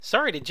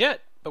Sorry to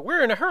jet, but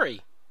we're in a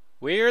hurry.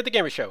 We're the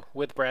Gamer Show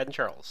with Brad and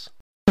Charles.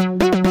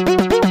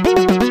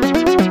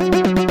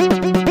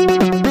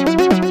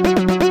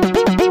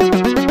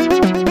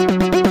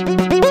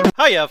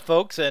 Hiya,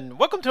 folks, and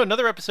welcome to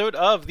another episode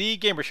of the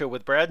Gamer Show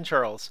with Brad and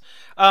Charles.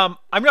 I'm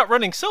not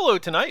running solo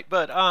tonight,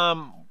 but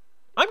I'm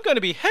going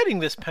to be heading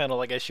this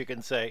panel, I guess you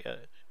can say. How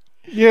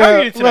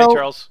are you tonight,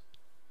 Charles?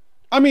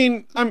 I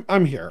mean,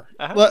 I'm here.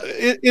 Uh-huh.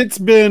 It's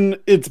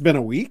been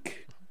a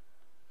week.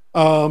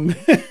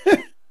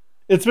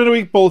 It's been a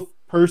week both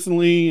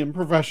personally and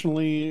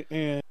professionally,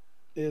 and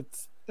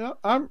it's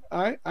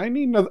I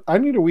need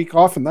a week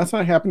off, and that's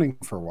not happening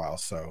for a while.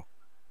 So,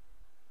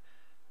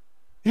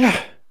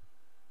 yeah.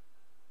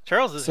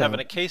 Charles is having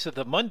a case of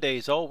the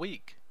Mondays all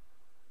week.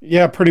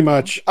 Yeah, pretty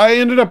much. I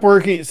ended up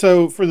working.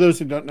 So, for those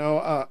who don't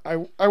know,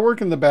 I work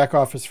in the back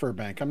office for a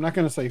bank. I'm not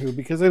going to say who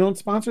because they don't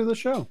sponsor the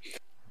show.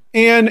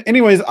 And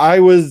anyways,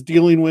 I was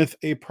dealing with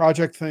a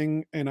project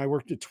thing, and I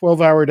worked a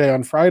 12-hour day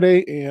on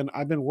Friday, and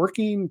I've been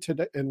working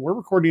today, and we're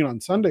recording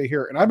on Sunday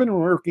here, and I've been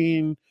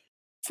working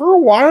for a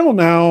while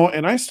now,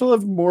 and I still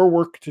have more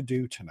work to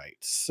do tonight.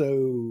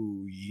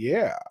 So,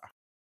 yeah.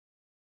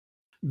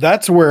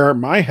 That's where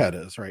my head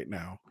is right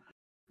now.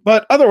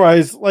 But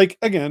otherwise, like,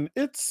 again,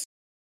 it's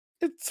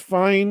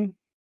fine.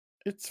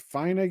 It's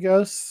fine, I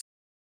guess.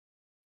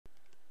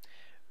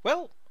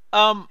 Well,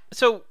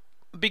 so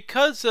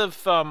because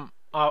of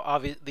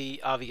the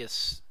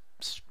obvious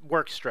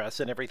work stress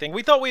and everything,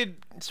 we thought we'd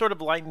sort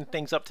of lighten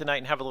things up tonight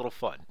and have a little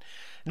fun.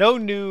 No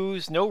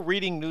news, no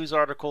reading news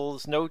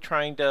articles, no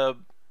trying to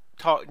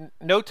talk,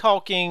 no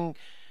talking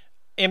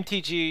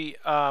MTG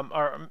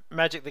or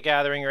Magic the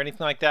Gathering or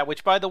anything like that.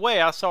 Which, by the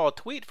way, I saw a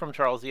tweet from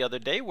Charles the other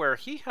day where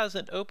he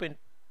hasn't opened.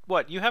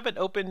 What, you haven't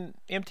opened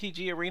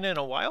MTG Arena in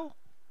a while?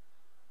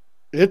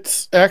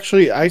 It's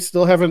actually, I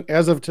still haven't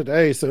as of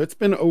today, so it's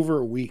been over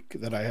a week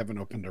that I haven't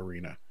opened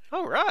Arena.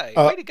 All right,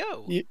 way to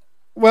go.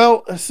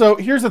 Well, so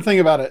here's the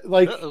thing about it.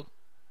 Like,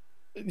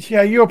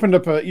 yeah, you opened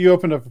up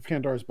a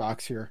Pandora's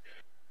box here.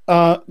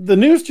 The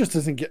news just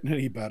isn't getting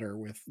any better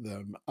with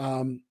them.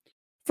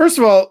 First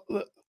of all,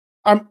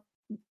 I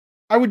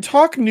would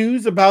talk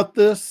news about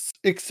this,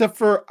 except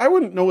for I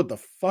wouldn't know what the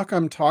fuck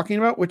I'm talking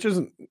about, which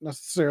isn't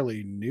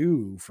necessarily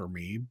new for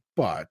me,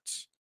 but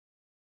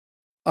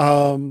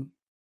the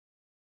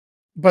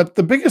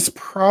biggest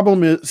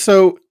problem is,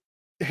 so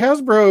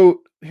Hasbro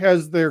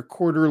has their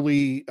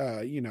quarterly,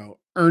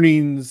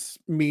 earnings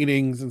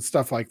meetings and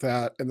stuff like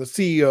that. And the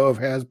CEO of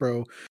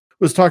Hasbro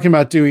was talking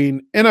about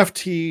doing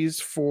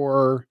NFTs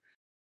for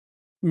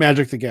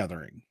Magic the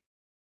Gathering,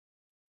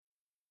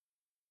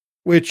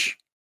 which,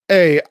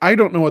 I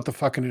don't know what the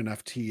fucking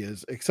NFT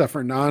is, except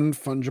for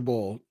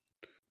non-fungible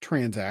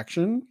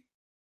transaction.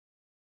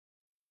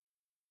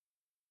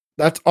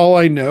 That's all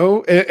I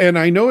know. And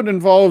I know it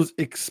involves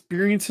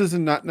experiences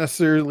and not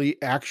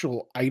necessarily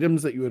actual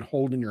items that you would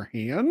hold in your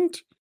hand.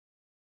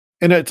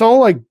 And it's all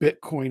like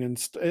Bitcoin and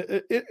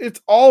it's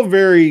all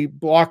very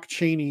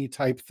blockchain-y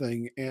type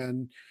thing.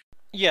 And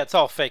yeah, it's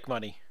all fake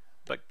money.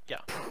 But yeah.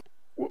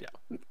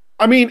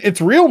 I mean,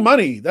 it's real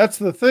money. That's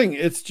the thing.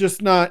 It's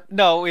just not.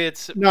 No,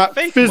 it's not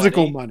fake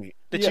physical money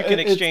that you can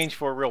exchange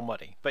for real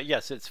money. But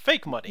yes, it's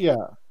fake money.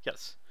 Yeah.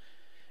 Yes.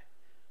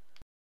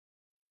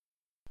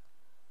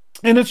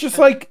 And it's just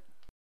like,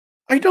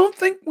 I don't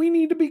think we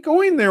need to be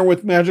going there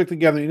with Magic the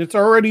Gathering. It's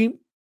already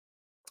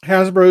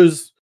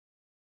Hasbro's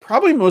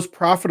probably most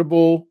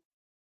profitable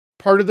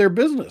part of their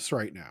business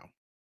right now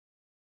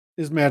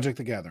is Magic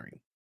the Gathering.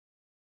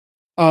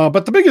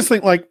 But the biggest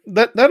thing, like,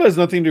 that has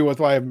nothing to do with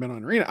why I haven't been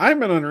on Arena. I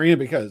haven't been on Arena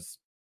because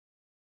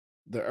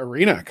the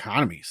Arena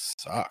economy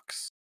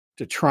sucks.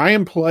 To try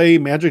and play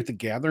Magic the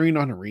Gathering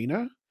on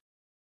Arena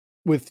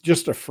with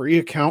just a free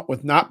account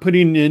with not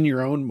putting in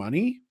your own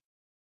money.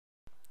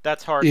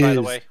 That's hard, by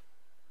the way.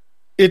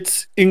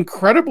 It's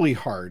incredibly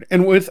hard.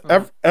 And with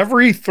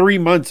every 3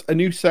 months, a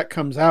new set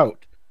comes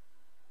out.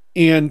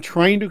 And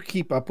trying to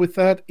keep up with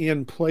that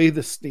and play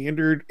the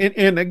standard.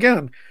 And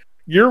again,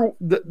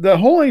 the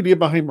whole idea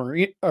behind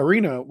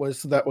Arena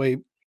was that way.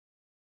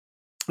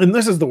 And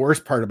this is the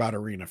worst part about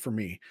Arena for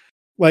me.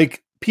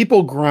 Like,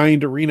 people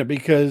grind Arena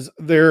because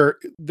their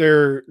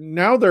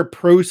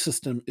pro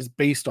system is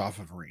based off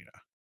of Arena.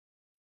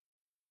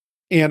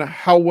 And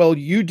how well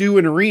you do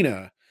in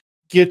Arena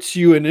gets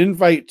you an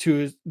invite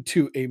to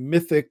a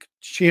Mythic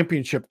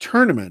Championship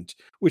tournament,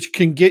 which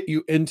can get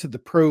you into the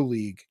Pro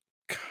League,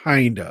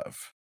 kind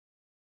of.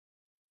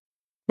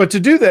 But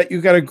to do that,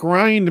 you got to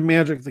grind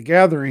Magic the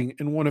Gathering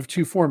in one of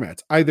two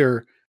formats,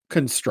 either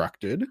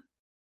constructed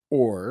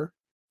or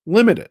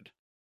limited.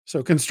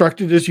 So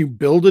constructed is you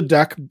build a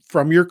deck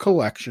from your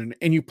collection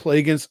and you play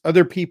against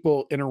other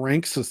people in a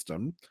rank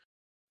system.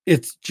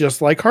 It's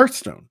just like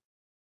Hearthstone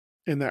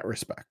in that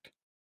respect.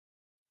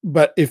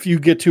 But if you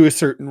get to a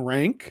certain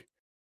rank,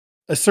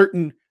 a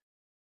certain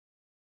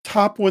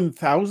top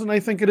 1,000, I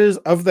think it is,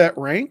 of that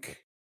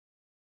rank,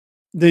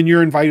 then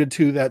you're invited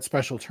to that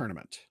special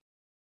tournament.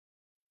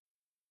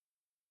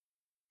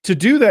 To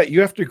do that, you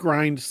have to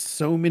grind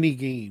so many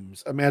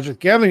games of Magic the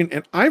Gathering,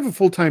 and I have a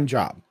full-time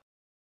job.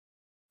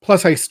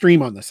 Plus, I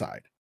stream on the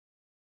side.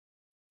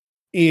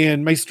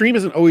 And my stream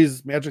isn't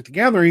always Magic the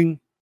Gathering,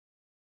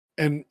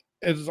 and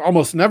it's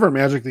almost never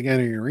Magic the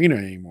Gathering Arena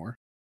anymore.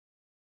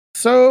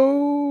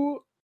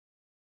 So,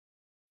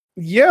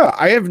 yeah,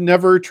 I have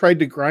never tried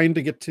to grind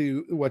to get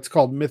to what's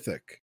called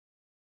Mythic,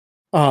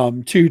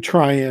 to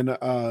try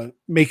and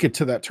make it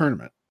to that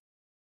tournament.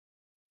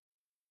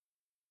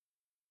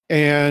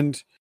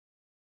 And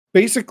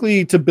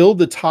basically, to build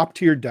the top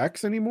tier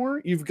decks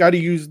anymore, you've got to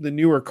use the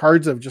newer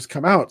cards that have just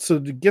come out. So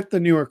to get the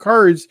newer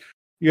cards,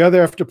 you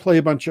either have to play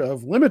a bunch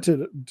of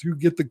limited to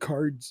get the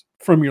cards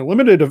from your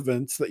limited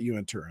events that you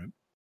enter in,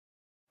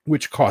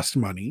 which cost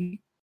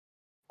money,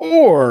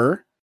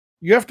 or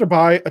you have to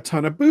buy a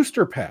ton of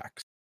booster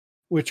packs,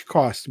 which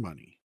cost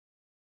money.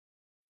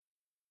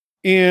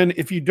 And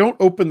if you don't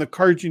open the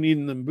cards you need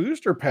in the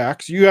booster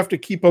packs, you have to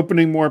keep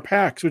opening more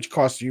packs, which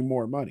costs you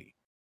more money.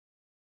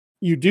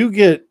 You do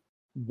get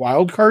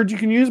wild cards you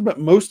can use, but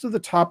most of the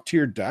top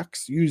tier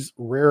decks use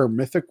rare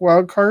mythic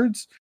wild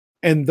cards,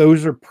 and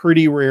those are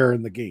pretty rare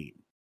in the game.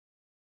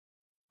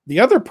 The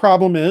other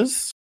problem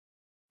is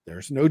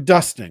there's no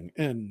dusting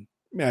in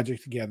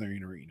Magic the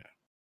Gathering Arena.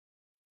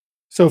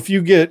 So if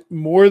you get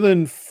more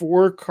than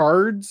 4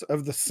 cards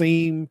of the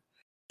same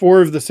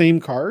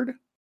card,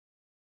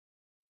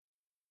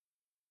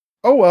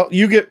 oh well,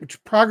 you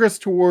get progress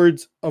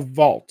towards a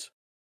vault,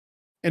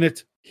 and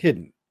it's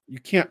hidden. You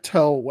can't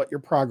tell what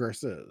your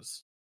progress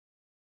is.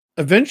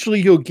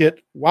 Eventually you'll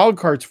get wild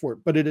cards for it,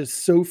 but it is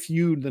so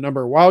few the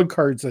number of wild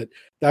cards that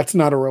that's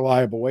not a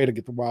reliable way to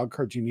get the wild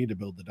cards you need to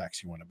build the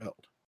decks you want to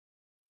build.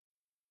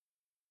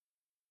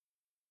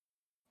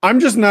 I'm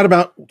just not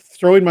about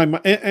throwing my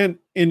money,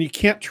 and you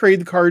can't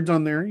trade the cards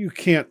on there. You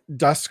can't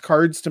dust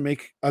cards to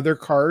make other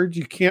cards.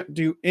 You can't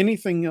do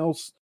anything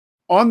else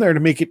on there to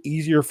make it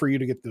easier for you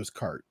to get those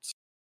cards.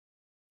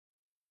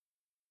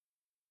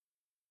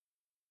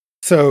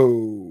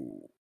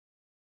 So,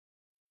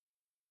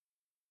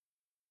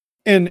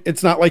 and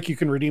it's not like you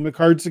can redeem the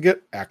cards to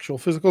get actual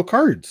physical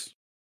cards,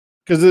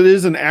 because it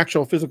is an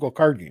actual physical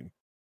card game.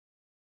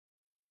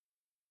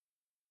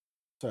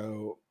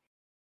 So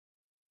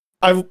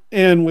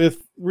and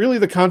with really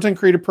the content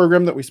creator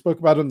program that we spoke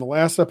about in the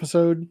last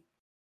episode,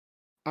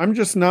 I'm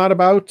just not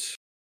about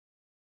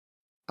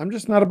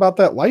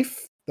that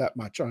life that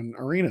much on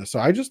Arena. So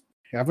I just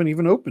haven't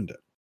even opened it.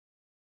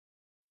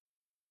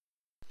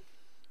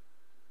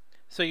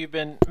 So you've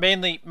been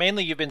mainly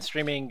you've been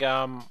streaming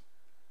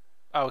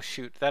oh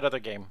shoot, that other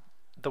game.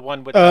 The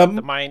one with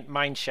the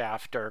mine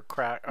shaft or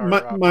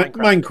Minecraft.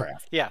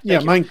 Minecraft. Yeah,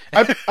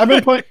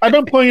 I've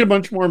been playing a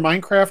bunch more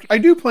Minecraft. I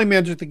do play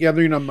Magic the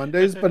Gathering on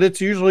Mondays, but it's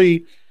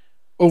usually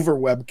over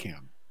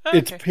webcam.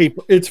 Okay.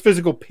 It's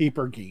physical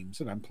paper games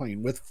that I'm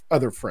playing with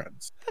other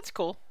friends. That's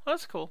cool.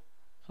 So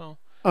so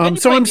I'm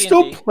D&D.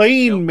 Still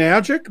playing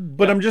Magic,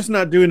 but I'm just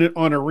not doing it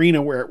on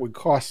Arena where it would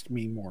cost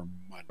me more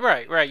money.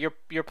 Right.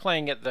 You're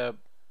playing it the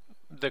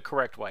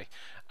correct way.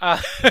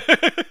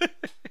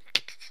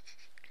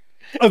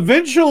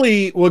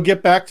 Eventually, we'll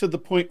get back to the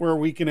point where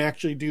we can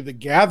actually do the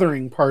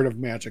gathering part of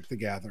Magic the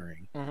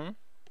Gathering. Mm-hmm.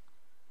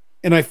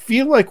 And I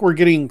feel like we're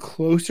getting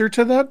closer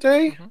to that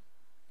day. Mm-hmm.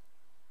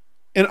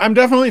 And I'm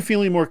definitely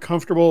feeling more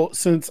comfortable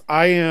since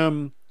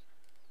I'm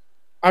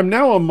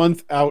now a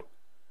month out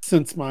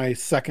since my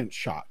second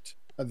shot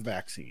of the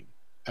vaccine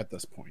at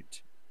this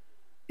point.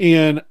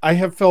 And I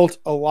have felt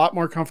a lot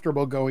more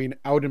comfortable going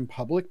out in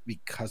public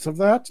because of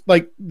that.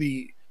 Like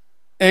the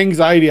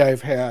anxiety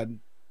I've had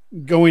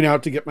going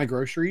out to get my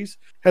groceries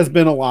has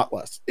been a lot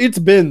less. It's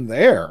been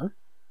there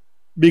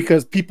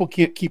because people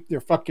can't keep their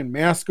fucking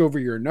mask over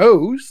your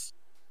nose,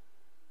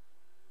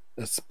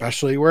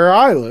 especially where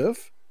I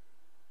live.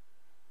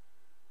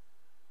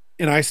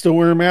 And I still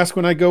wear a mask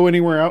when I go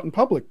anywhere out in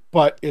public,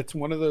 but it's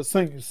one of those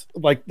things,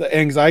 like the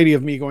anxiety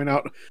of me going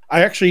out.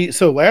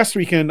 So last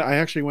weekend I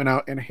actually went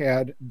out and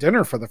had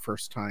dinner for the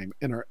first time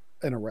in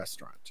a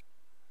restaurant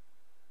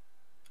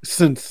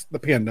since the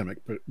pandemic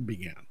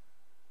began.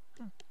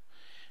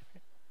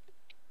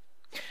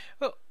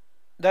 Well,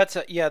 that's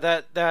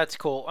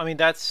cool. I mean,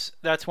 that's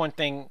one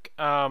thing.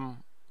 By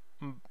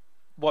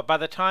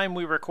the time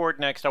we record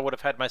next, I would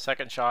have had my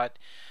second shot.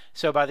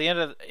 So by the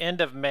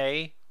end of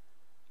May,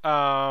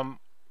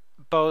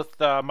 both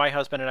my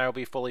husband and I will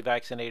be fully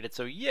vaccinated.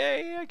 So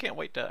yay! I can't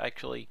wait to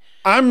actually.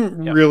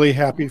 I'm really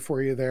happy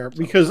for you there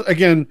because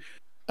again,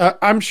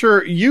 I'm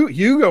sure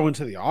you go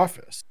into the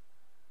office.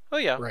 Oh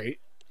yeah, right.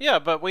 Yeah,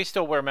 but we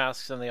still wear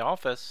masks in the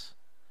office.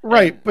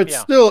 Right, and, but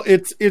still,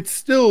 it's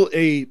still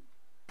a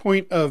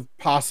point of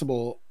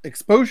possible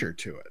exposure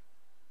to it.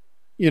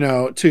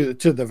 To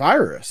the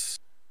virus,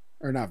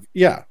 or not?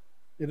 Yeah,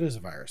 it is a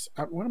virus.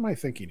 What am I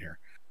thinking here?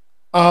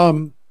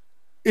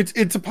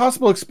 It's a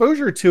possible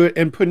exposure to it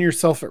and putting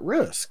yourself at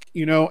risk,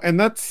 and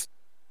that's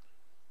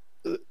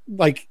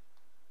like,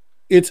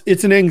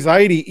 it's an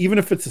anxiety, even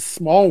if it's a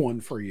small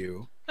one for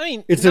you. I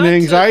mean, it's an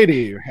anxiety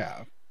you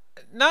have.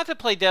 Not to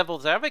play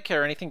devil's advocate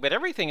or anything, but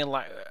everything in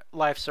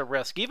life's a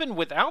risk. Even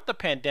without the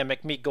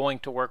pandemic, me going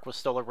to work was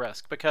still a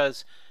risk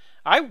because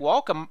I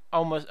walk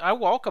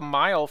a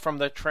mile from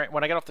the train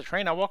when I get off the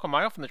train. I walk a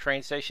mile from the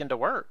train station to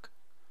work.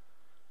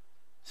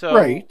 So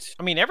Right.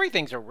 I mean,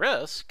 everything's a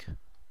risk.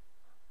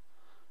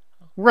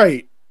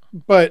 Right.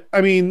 But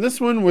I mean,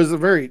 this one was a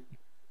very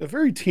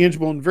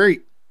tangible and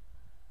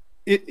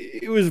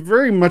it was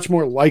very much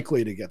more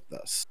likely to get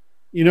this.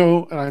 You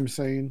know what I'm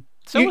saying?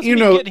 So was You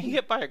me know, getting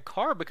hit by a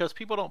car because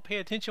people don't pay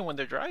attention when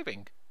they're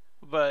driving.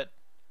 But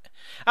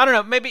I don't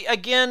know. Maybe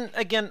again,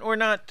 we're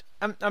not.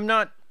 I'm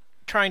not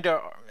trying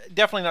to.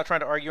 Definitely not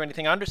trying to argue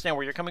anything. I understand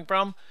where you're coming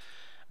from,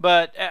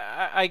 but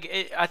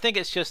I think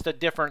it's just a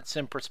difference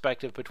in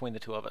perspective between the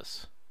two of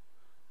us,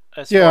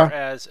 yeah.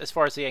 as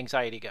far as the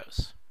anxiety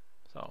goes.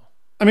 So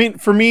I mean,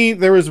 for me,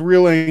 there was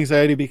real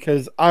anxiety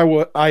because I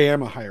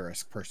am a high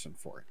risk person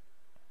for it.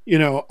 You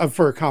know,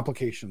 for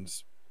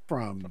complications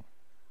from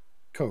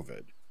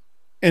COVID.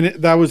 And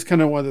that was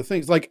kind of one of the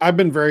things. Like, I've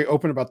been very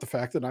open about the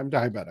fact that I'm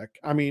diabetic.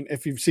 I mean,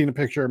 if you've seen a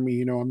picture of me,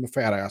 you know I'm a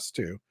fat ass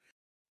too.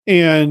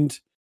 And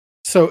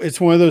so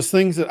it's one of those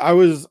things that I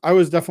was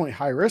definitely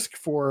high risk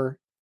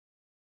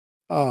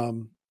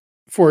um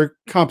for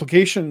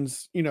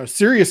complications, you know,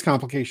 serious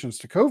complications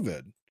to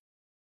COVID.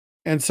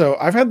 And so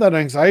I've had that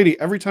anxiety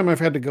every time I've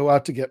had to go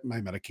out to get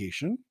my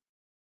medication,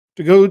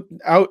 to go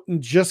out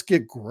and just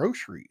get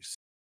groceries.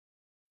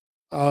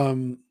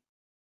 Um,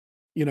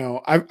 you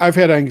know, I've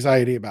had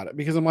anxiety about it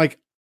because I'm like,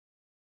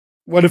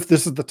 what if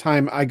this is the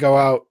time I go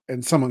out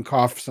and someone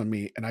coughs on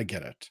me and I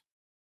get it?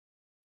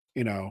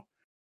 You know,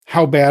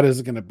 how bad is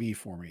it going to be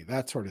for me?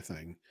 That sort of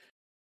thing.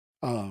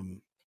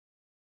 Um,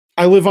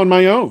 I live on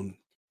my own.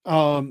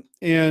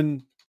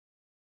 And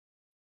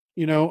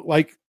you know,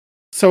 like,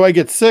 so I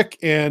get sick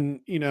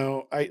and, you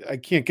know, I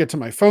can't get to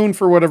my phone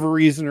for whatever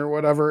reason or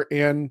whatever.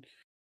 And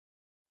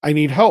I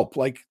need help.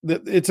 Like,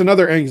 it's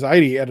another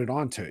anxiety added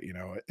on to it. You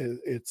know,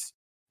 it's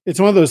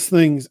one of those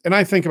things. And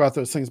I think about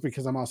those things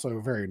because I'm also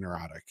very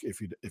neurotic.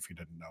 If you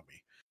didn't know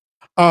me,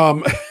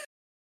 um,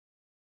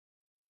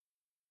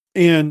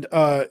 and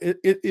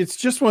it's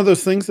just one of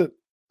those things that,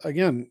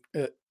 again,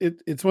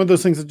 it's one of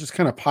those things that just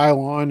kind of pile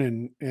on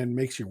and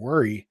makes you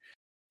worry,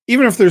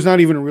 even if there's not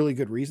even a really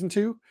good reason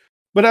to.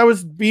 But I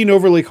was being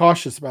overly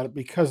cautious about it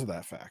because of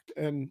that fact.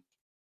 And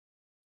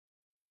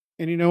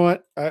you know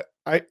what?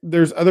 I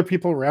there's other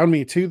people around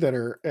me too that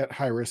are at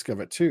high risk of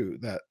it too,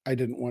 that I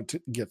didn't want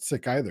to get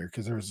sick either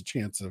because there was a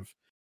chance of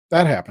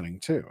that happening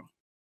too.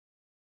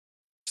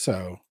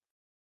 So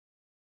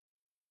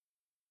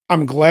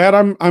I'm glad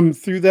I'm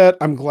through that.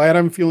 I'm glad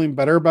I'm feeling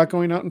better about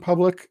going out in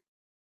public.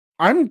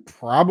 I'm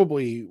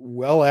probably,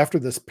 well after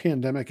this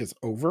pandemic is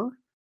over,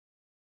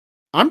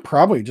 I'm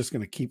probably just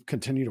going to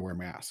continue to wear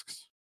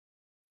masks.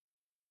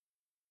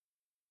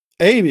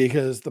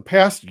 Because the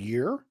past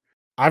year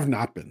I've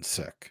not been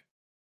sick.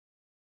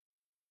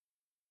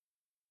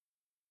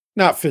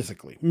 Not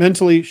physically,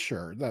 mentally,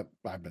 sure, that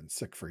I've been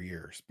sick for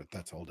years, but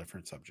that's a whole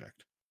different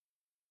subject.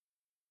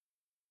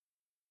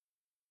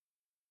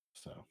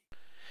 So,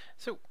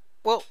 so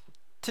well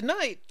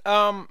tonight,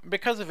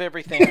 because of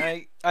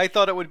everything, I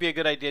thought it would be a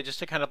good idea just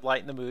to kind of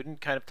lighten the mood and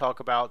kind of talk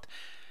about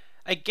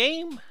a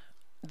game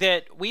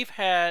that we've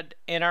had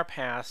in our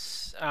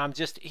past.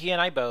 Just he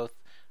and I both,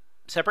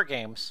 separate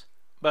games,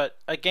 but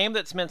a game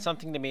that's meant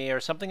something to me, or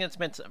something that's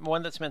meant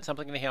one that's meant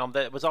something to him.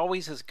 That was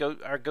always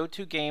our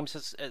go-to games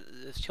as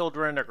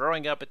children or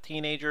growing up as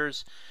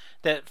teenagers,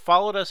 that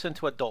followed us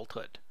into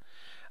adulthood.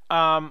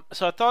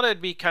 So I thought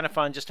it'd be kind of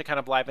fun just to kind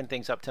of liven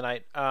things up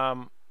tonight,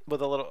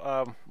 with a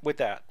little with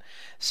that.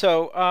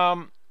 So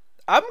I'm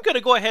going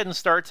to go ahead and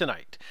start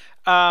tonight.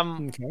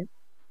 okay.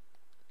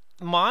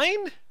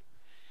 Mine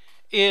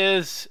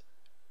is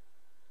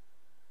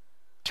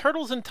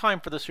Turtles in Time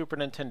for the Super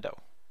Nintendo.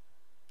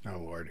 Oh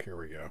Lord, here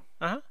we go.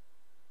 Uh huh.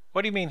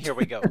 What do you mean? Here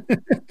we go.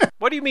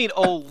 What do you mean?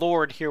 Oh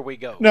Lord, here we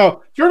go.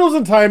 No, Turtles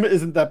in Time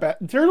isn't that bad.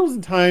 Turtles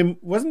in Time,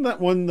 wasn't that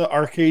one the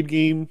arcade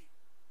game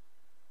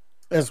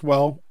as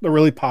well? The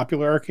really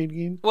popular arcade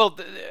game? Well,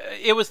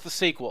 it was the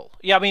sequel.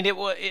 Yeah, I mean it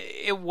was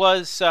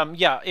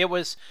yeah, it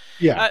was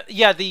Yeah.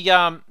 yeah,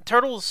 the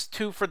Turtles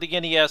 2 for the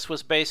NES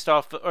was based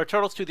off, or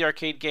Turtles 2 the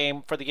arcade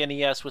game for the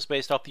NES was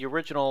based off the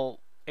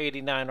original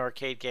 89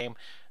 arcade game.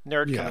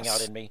 Nerd coming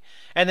out Yes. in me.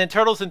 And then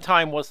Turtles in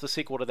Time was the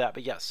sequel to that,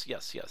 but yes,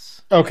 yes,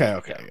 yes. Okay, Yeah,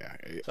 okay, yeah.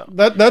 yeah. So,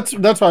 That's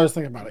what I was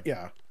thinking about it.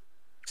 Yeah.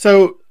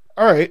 So,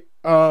 all right.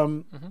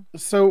 mhm.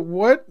 So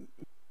what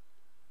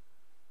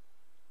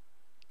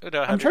Do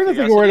I I'm have your trying to think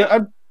of curiosity where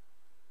up?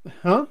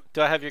 huh?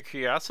 Do I have your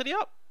curiosity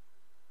up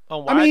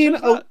on I why I mean,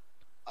 chose that?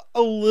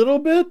 a little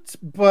bit,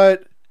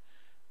 but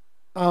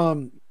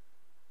um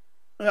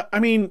I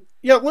mean,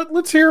 yeah,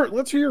 let's hear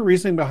your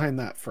reasoning behind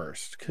that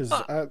first,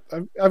 because Uh,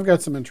 I've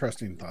got some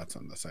interesting thoughts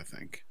on this, I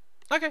think.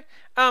 okay.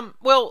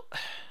 Well,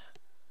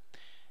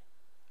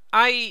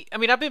 I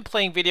mean, I've been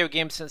playing video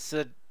games since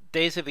the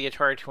days of the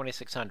Atari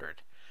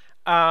 2600.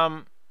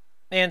 Um,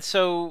 and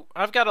so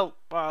I've got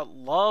a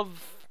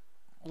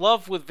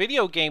love with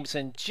video games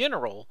in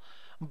general,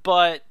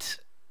 but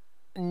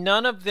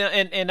none of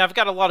them, and I've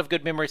got a lot of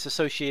good memories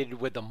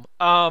associated with them.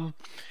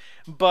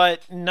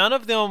 But none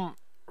of them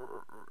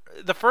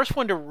the first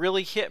one to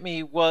really hit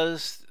me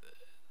was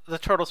the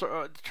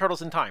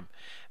Turtles in Time,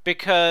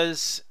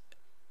 because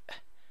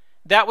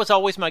that was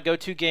always my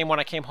go-to game when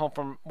I came home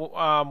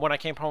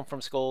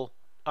from school,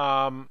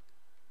 um,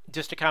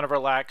 just to kind of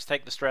relax,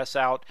 take the stress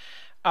out.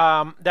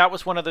 That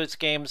was one of those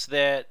games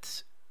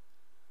that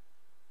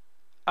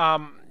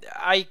um,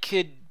 I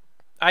could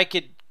I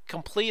could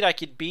I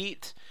could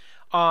beat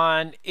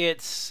on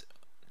its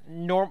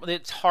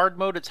hard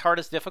mode, its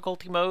hardest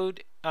difficulty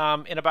mode,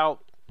 in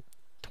about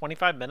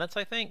 25 minutes,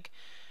 I think.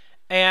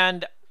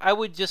 And I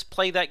would just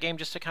play that game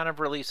just to kind of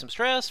relieve some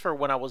stress for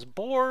when I was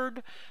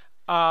bored,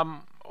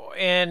 um,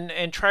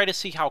 and try to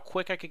see how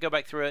quick I could go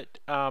back through it.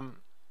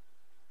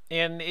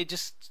 And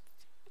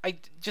I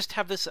just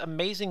have this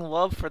amazing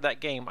love for that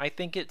game. I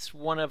think it's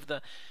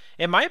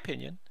in my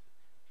opinion,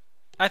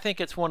 I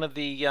think it's one of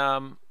the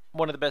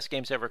best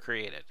games ever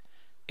created.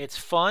 It's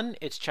fun.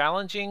 It's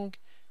challenging.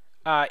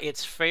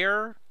 It's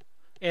fair.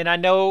 And I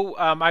know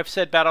I've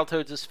said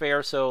Battletoads is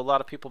fair, so a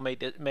lot of people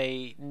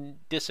may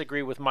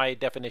disagree with my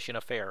definition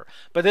of fair.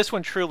 But this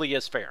one truly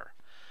is fair.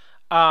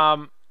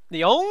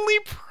 The only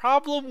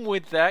problem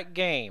with that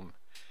game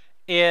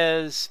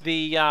is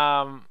the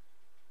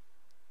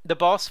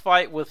boss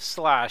fight with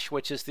Slash,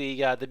 which is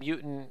the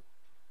mutant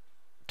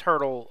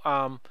turtle,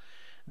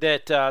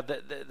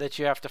 that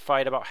you have to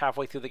fight about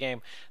halfway through the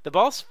game. The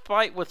boss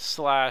fight with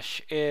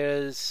Slash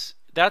is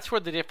that's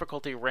where the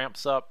difficulty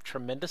ramps up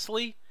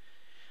tremendously.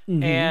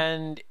 Hmm.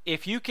 And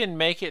if you can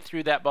make it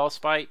through that boss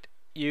fight,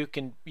 you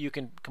can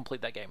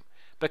complete that game,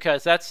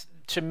 because that's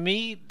to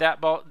me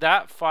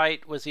that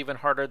fight was even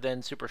harder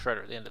than Super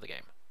Shredder at the end of the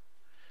game.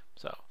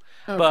 So,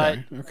 but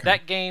Okay. Okay.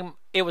 that game,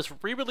 it was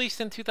re-released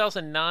in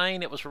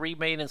 2009. It was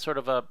remade in sort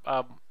of a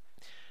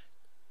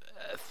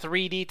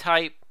 3D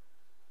type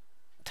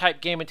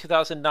game in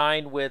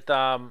 2009 with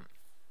what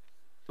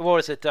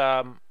was it?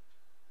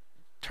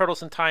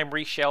 Turtles in Time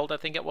Reshelled, I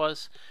think it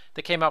was.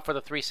 That came out for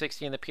the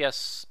 360 and the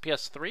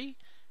PS3.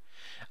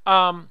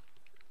 Um,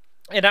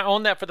 and I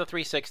owned that for the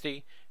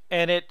 360,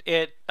 and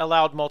it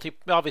allowed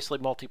obviously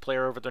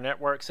multiplayer over their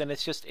networks, and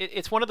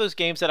it's one of those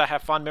games that I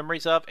have fond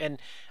memories of, and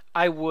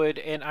I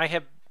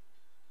have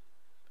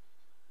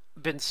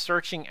been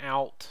searching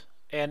out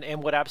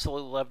and would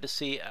absolutely love to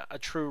see a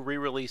true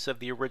re-release of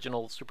the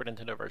original Super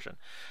Nintendo version.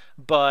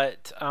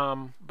 But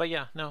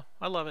yeah, no,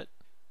 I love it.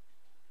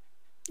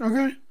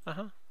 Okay. Uh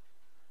huh.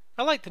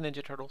 I like the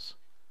Ninja Turtles.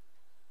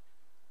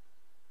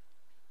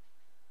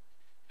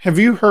 Have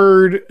you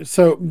heard?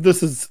 So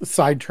this is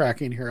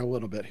sidetracking here a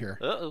little bit here.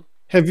 Uh oh.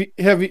 Have you?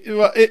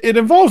 Well, it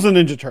involves the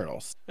Ninja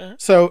Turtles, Uh-huh.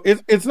 so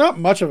it's not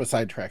much of a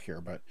sidetrack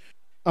here, but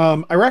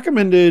I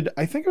recommended.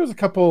 I think it was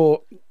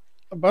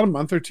about a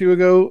month or two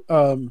ago.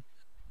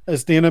 A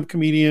stand-up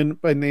comedian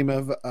by the name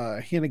of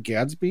Hannah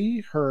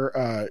Gadsby.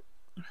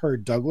 Her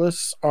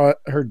Douglas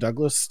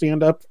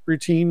stand-up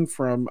routine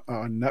from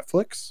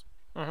Netflix.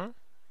 Uh-huh.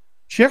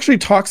 She actually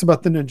talks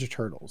about the Ninja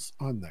Turtles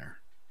on there,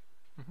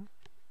 Uh-huh.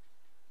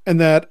 and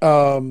that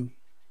uh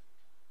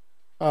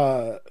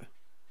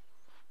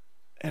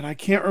and I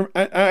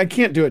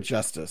can't do it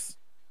justice,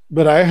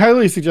 but I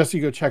highly suggest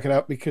you go check it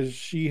out because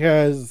she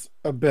has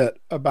a bit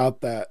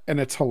about that, and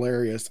it's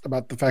hilarious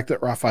about the fact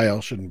that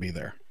Raphael shouldn't be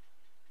there.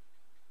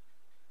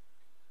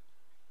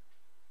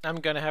 I'm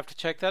gonna have to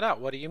check that out.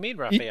 What do you mean E-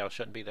 Raphael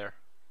shouldn't be there?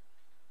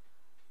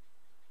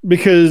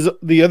 Because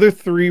the other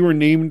three were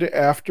named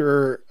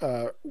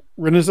after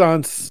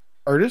Renaissance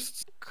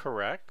artists.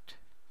 Correct.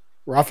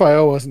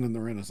 Raphael wasn't in the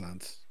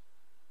Renaissance.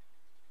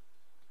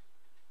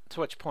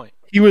 To which point?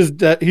 He was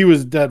dead. He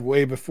was dead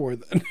way before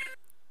then.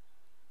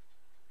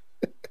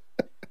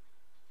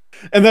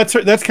 And that's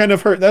kind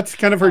of her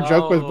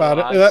joke with Oh, about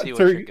it. I see what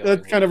you're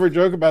That's going kind of with. her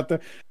joke about the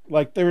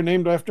like they were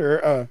named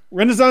after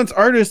Renaissance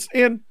artists,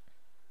 and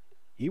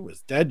he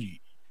was dead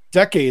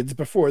decades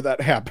before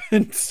that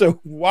happened. So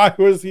why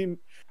was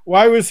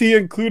he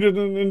included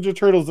in Ninja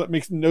Turtles? That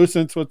makes no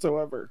sense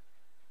whatsoever.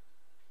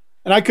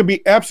 And I could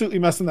be absolutely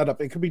messing that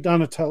up. It could be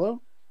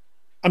Donatello.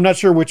 I'm not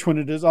sure which one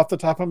it is off the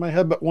top of my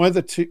head, but one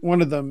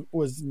of them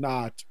was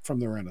not from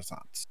the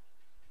Renaissance.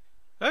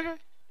 Okay.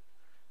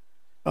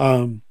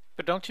 Um,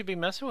 But don't you be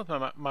messing with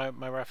my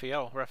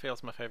Raphael.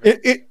 Raphael's my favorite.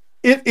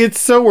 it's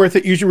so worth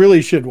it.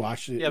 Really should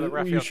watch it. Yeah, but You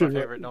Raphael's my should.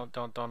 favorite.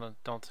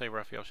 Don't say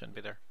Raphael shouldn't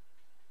be there.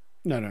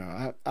 No.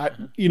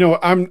 Uh-huh.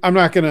 I'm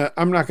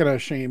not gonna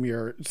shame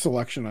your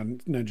selection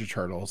on Ninja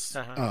Turtles.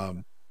 Uh-huh.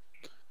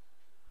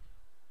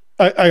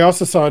 I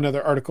also saw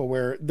another article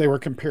where they were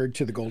compared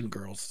to the Golden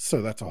Girls,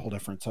 so that's a whole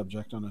different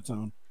subject on its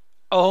own.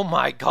 Oh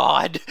my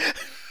God.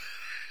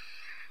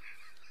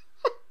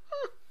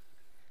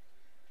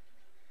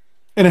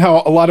 And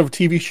how a lot of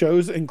TV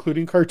shows,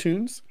 including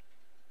cartoons,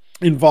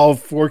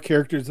 involve four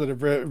characters that have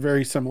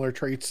very similar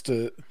traits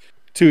to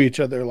each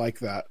other like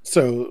that.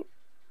 So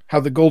how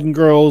the Golden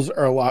Girls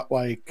are a lot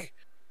like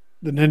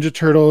the Ninja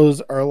Turtles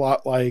are a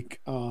lot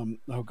like oh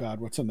god,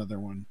 what's another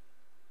one?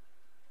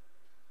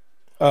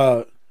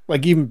 Uh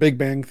like even Big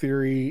Bang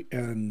Theory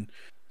and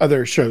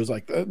other shows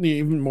like that,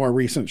 even more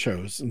recent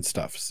shows and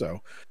stuff.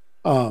 So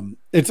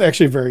it's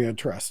actually very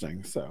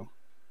interesting. So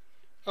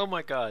Oh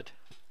my god.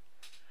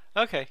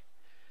 Okay.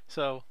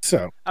 So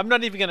So, I'm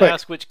not even going to but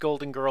ask which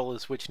Golden Girl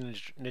is which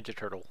Ninja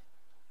Turtle.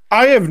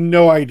 I have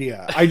no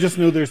idea. I just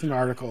know there's an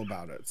article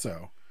about it.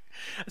 So,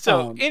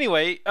 So um,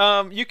 anyway,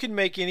 you can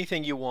make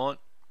anything you want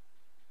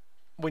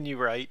when you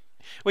write.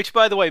 Which,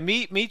 by the way,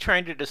 me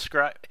trying to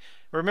describe.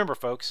 Remember,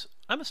 folks,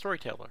 I'm a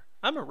storyteller.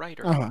 I'm a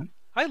writer. uh-huh.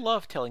 I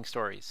love telling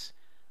stories,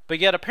 but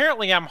yet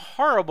apparently I'm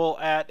horrible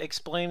at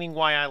explaining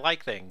why I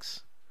like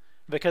things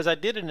because I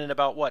did it in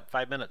about what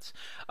 5 minutes.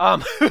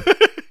 Um,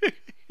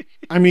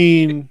 I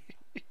mean,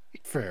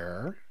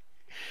 fair.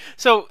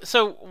 so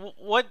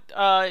what?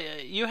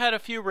 You had a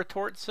few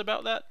retorts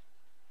about that.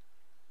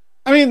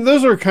 I mean,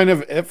 those are kind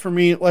of it for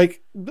me.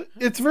 Like,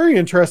 it's very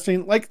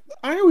interesting. Like,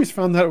 I always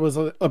found that it was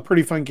a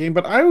pretty fun game,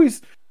 but I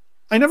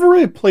never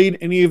really played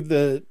any of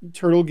the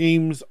turtle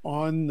games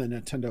on the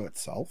Nintendo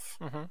itself.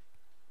 Mm-hmm.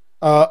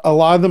 A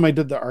lot of them I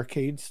did the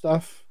arcade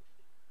stuff.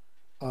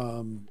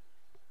 Um,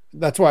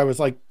 that's why I was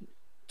like,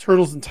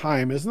 Turtles in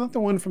Time, isn't that the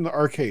one from the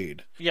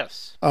arcade?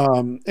 Yes.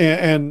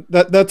 And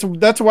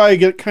that's why I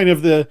get kind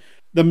of the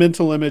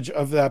mental image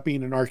of that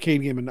being an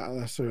arcade game and not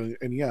necessarily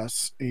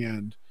NES.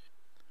 And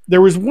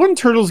there was one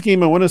Turtles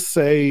game I want to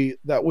say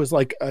that was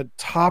like a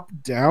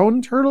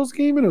top-down Turtles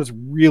game, and it was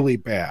really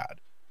bad.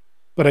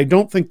 But I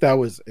don't think that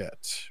was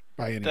it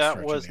by any That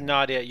stretch of was the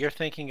not imagination. it. You're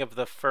thinking of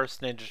the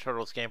first Ninja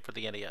Turtles game for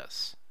the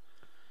NES.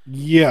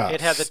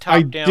 It had the Yes,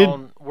 I did.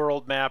 top-down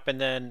world map,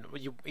 and then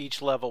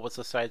each level was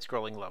a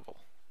side-scrolling level.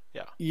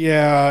 Yeah.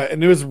 Yeah,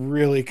 and it was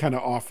really kind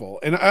of awful.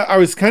 And I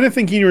was kind of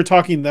thinking you were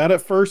talking that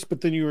at first,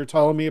 but then you were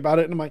telling me about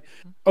it, and I'm like,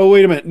 oh,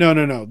 wait a minute. No,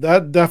 no, no.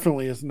 That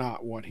definitely is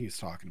not what he's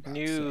talking about.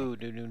 So, No,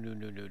 no, no, no,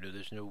 no, no, no.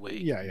 There's no way.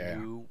 yeah, yeah, yeah.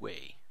 No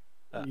way.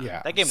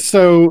 Yeah. That game is bad.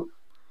 So,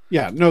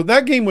 yeah, no,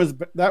 that game was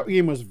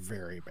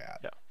very bad.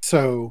 Yeah.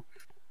 So,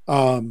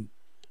 um,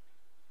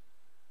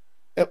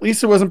 at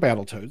least it wasn't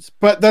Battletoads,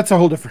 but that's a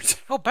whole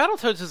different. Oh,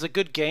 Battletoads is a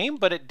good game,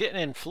 but it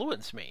didn't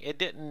influence me. It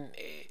didn't.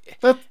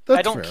 I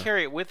That's don't fair.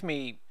 carry it with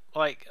me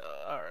like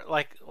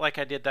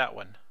I did that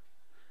one.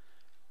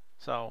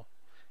 So,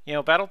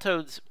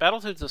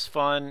 Battletoads is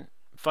fun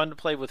to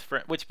play with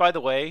friends. Which, by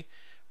the way,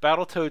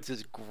 Battletoads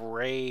is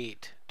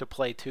great to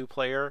play two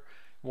player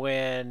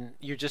when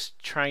you're just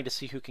trying to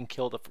see who can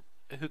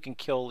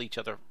kill each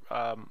other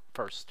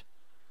first.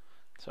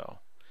 So,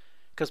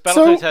 because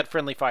Battletoads So, had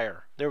friendly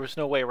fire, there was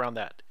no way around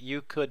that.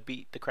 You could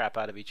beat the crap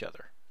out of each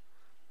other.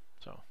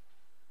 So,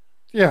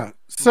 yeah.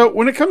 mm-hmm. So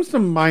when it comes to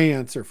my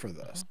answer for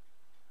this,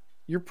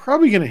 you're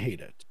probably gonna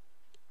hate it.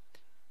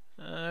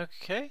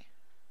 Okay.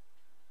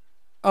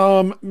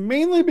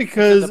 Mainly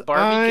Is it the because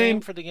Barbie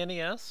game for the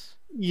NES?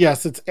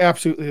 yes, it's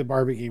absolutely the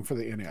Barbie game for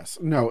the NES.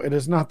 No, it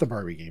is not the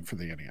Barbie game for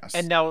the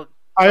And NES. now,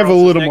 I have a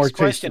Charles's little more next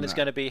taste question than is that.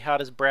 going to be: how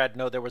does Brad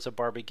know there was a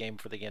Barbie game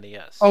for the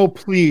NES? Oh,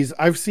 please.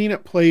 I've seen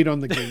it played on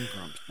the Game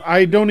Grumps.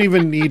 I don't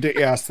even need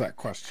to ask that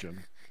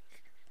question.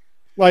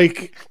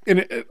 Like,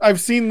 I've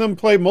seen them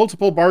play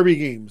multiple Barbie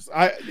games.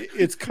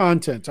 It's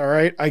content, all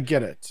right? I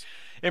get it.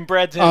 And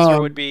Brad's answer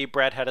would Um, be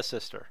Brad had a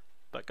sister.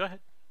 But go ahead.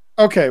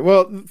 okay,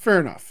 well, fair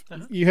enough.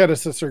 Uh-huh. You had a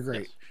sister,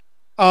 great. Yes.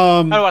 Oh,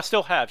 Um, I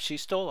still have.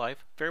 She's still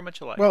alive, very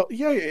much alive. well,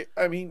 yeah,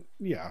 I mean,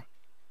 yeah.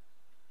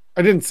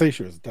 I didn't say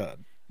she was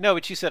dead. No,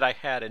 but you said I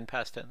had in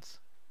past tense.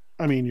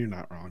 I mean, you're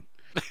not wrong.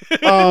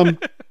 Um,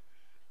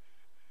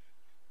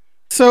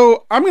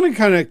 so I'm going to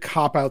kind of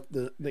cop out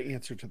the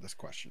answer to this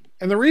question.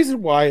 And the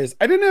reason why is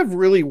I didn't have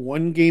really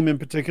one game in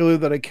particular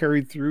that I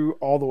carried through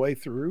all the way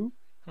through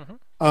Uh-huh.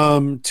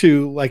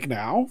 to like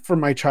now from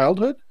my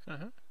childhood.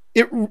 Uh-huh.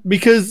 It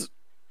because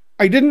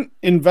I didn't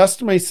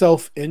invest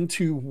myself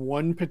into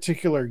one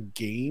particular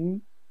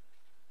game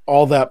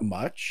all that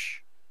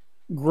much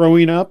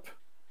growing up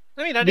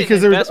I mean, I didn't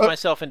because there's invest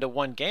myself into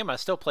one game. I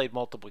still played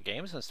multiple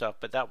games and stuff,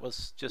 but that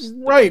was just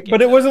the one right, game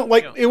but it that wasn't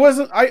like it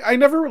wasn't. I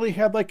never really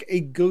had like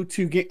a go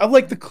to game.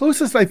 Like the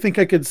closest I think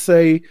I could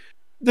say.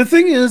 The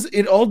thing is,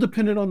 it all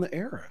depended on the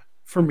era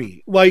for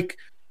me. Like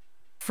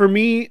for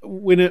me,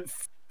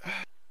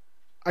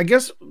 I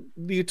guess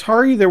the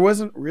Atari, there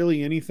wasn't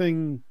really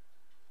anything.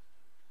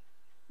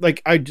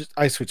 Like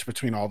I switched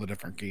between all the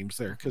different games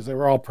there because they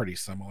were all pretty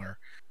similar.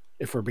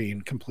 If we're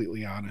being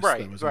completely honest,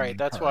 that right, was on right.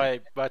 the Atari.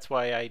 That's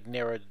why I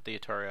narrowed the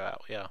Atari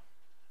out. Yeah.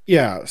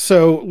 Yeah,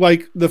 so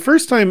like the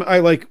first time I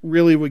like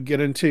really would get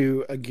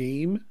into a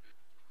game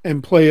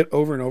and play it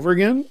over and over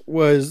again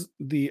was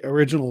the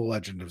original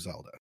Legend of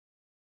Zelda.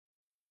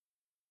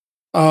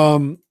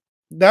 Um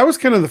that was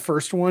kind of the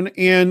first one,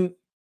 and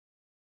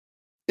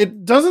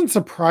it doesn't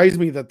surprise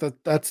me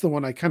that's the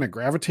one I kind of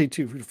gravitate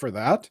to for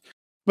that.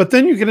 But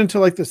then you get into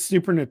like the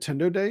Super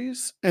Nintendo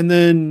days, and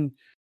then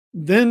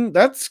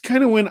that's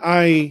kind of when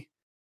I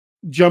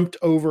jumped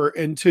over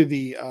into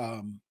the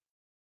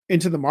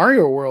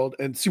Mario world,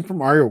 and Super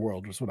Mario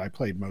World was what I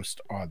played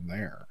most on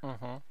there.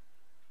 Mm-hmm.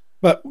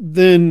 But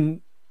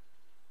then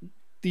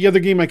the other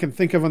game I can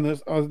think of on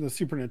the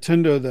Super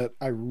Nintendo that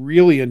I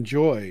really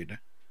enjoyed,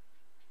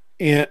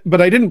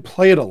 but I didn't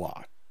play it a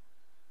lot,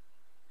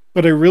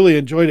 but I really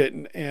enjoyed it,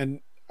 and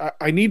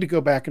I need to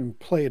go back and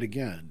play it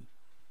again.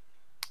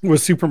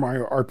 Was Super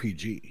Mario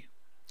RPG.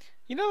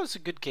 You know, it's a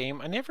good game.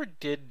 I never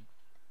did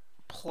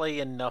play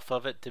enough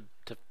of it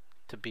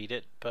to beat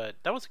it, but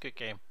that was a good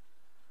game.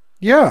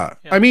 Yeah.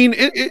 Yeah. I mean,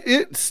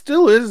 it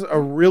still is a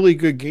really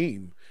good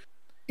game.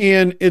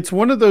 And it's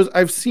one of those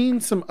I've seen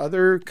some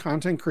other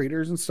content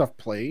creators and stuff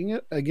playing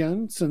it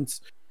again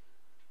since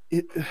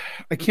it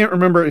I can't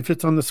remember if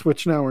it's on the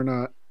Switch now or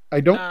not.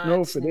 I don't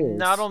know if It's it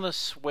not is. on the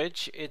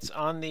Switch. It's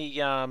on the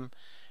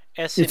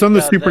It's on the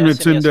The Super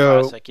SNES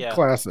Nintendo Classic. Yeah,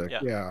 Classic, yeah.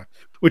 yeah,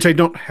 which I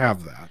don't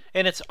have that.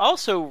 And it's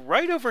also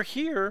right over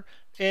here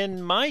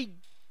in my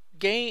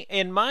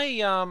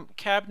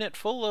cabinet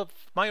full of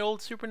my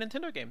old Super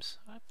Nintendo games.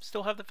 I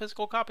still have the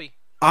physical copy.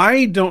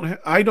 I don't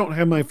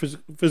have my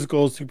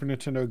physical Super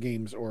Nintendo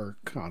games or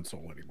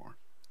console anymore.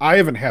 I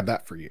haven't had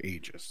that for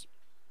ages.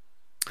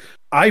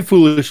 I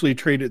foolishly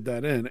traded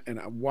that in, and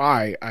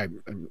why I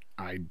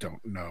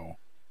don't know.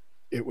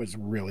 It was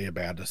really a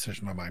bad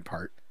decision on my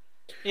part.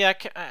 Yeah,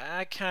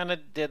 I kind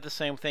of did the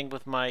same thing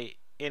with my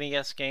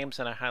NES games,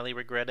 and I highly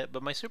regret it.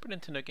 But my Super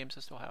Nintendo games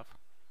I still have.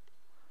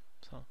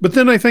 So But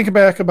then I think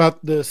back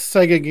about the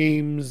Sega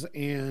games,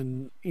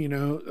 and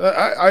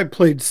I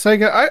played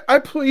Sega. I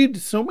played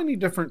so many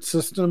different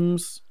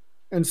systems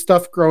and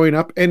stuff growing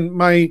up, and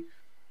my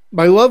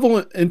level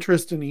of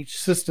interest in each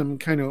system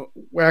kind of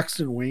waxed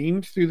and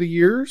waned through the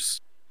years.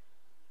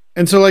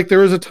 And so, like, there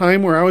was a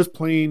time where I was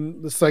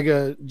playing the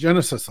Sega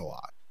Genesis a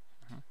lot.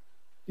 mhm.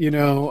 You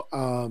know,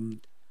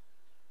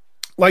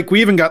 like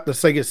we even got the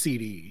Sega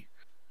CD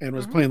and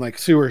was Mhm. playing like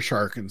Sewer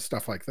Shark and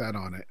stuff like that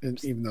on it.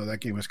 And even though that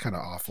game was kind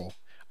of awful,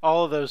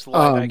 All of those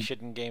live um,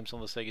 action games on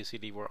the Sega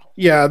CD were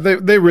yeah, they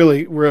yeah.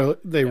 really were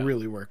kind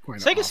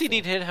of Sega CD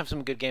awful. did have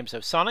some good games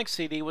though. Sonic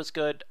CD was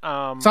good.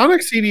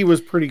 Sonic CD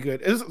was pretty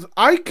good.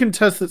 I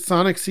contest that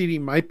Sonic CD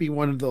might be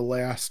one of the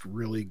last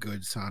really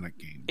good Sonic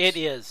It games.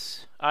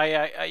 is.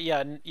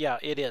 Yeah,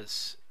 it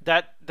is.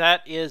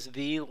 That is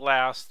the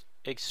last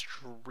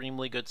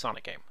extremely good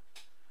Sonic game.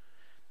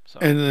 So,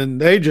 And then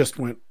they just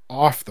went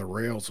off the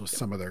rails with yep.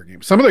 some of their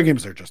games. Some of their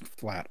games are just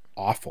flat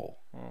awful.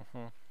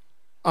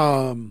 Hmm.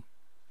 Um,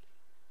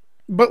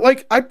 but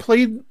like I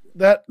played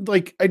that,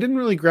 like I didn't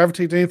really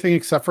gravitate to anything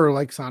except for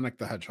like Sonic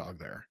the Hedgehog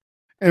there.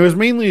 And it was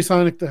mainly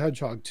Sonic the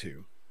Hedgehog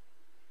 2.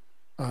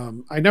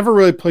 I never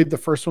really played the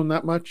first one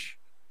that much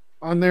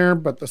on there,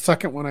 but the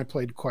second one I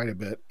played quite a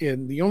bit.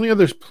 And the only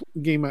other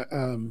game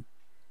on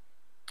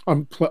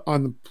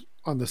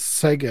the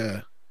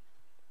Sega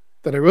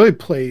that I really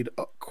played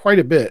quite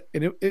a bit,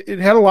 and it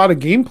had a lot of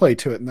gameplay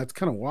to it, and that's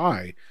kind of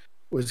why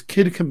was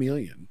Kid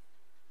Chameleon.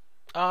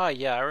 Ah,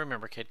 yeah, I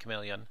remember Kid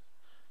Chameleon.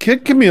 Kid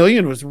Yeah.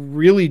 Chameleon was a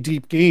really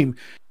deep game.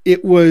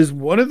 It was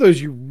one of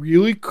those you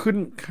really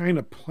couldn't kind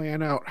of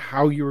plan out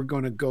how you were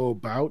going to go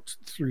about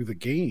through the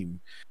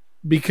game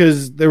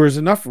because there was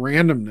enough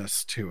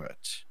randomness to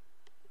it.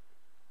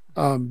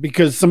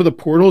 Because some of the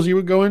portals you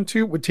would go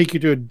into would take you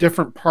to a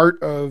different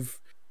part of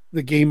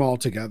the game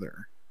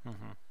altogether. Hmm.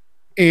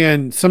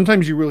 And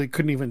sometimes you really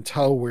couldn't even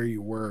tell where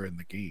you were in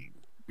the game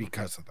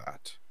because of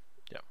that.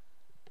 Yeah.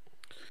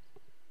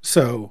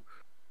 So,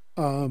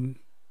 um,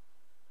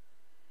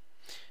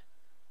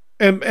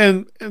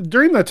 and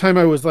during that time,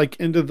 I was like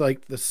into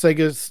like the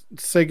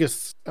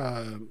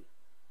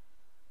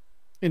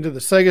into the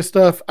Sega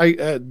stuff.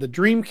 The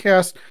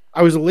Dreamcast.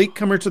 I was a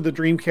latecomer to the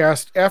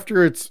Dreamcast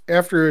after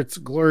its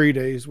glory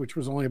days, which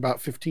was only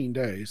about 15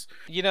 days.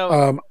 You know,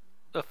 Um,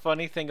 the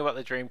funny thing about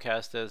the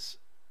Dreamcast is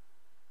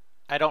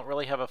I don't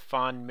really have a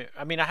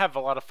I mean, I have a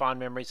lot of fond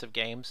memories of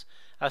games.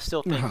 I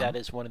still think uh-huh. that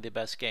is one of the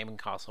best gaming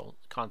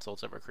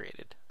consoles ever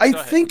created. I Go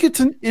ahead. think it's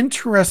an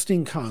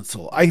interesting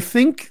console. I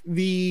think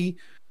the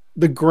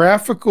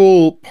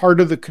graphical part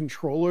of the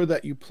controller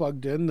that you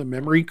plugged in, the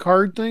memory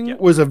card thing, Yeah.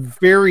 was a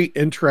very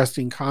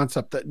interesting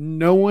concept that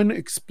no one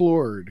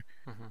explored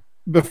Hmm.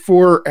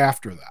 before or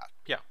after that.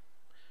 Yeah.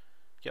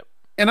 Yep.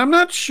 And I'm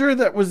not sure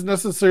that was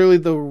necessarily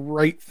the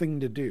right thing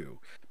to do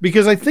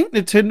because I think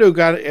Nintendo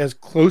got it as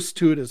close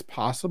to it as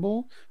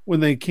possible when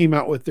they came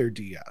out with their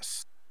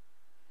DS,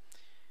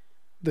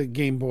 the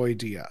Game Boy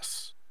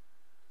DS.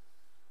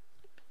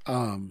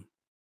 Um,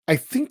 I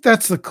think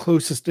that's the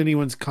closest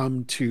anyone's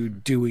come to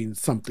doing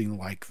something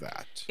like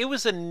that. It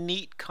was a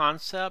neat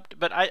concept,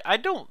 but I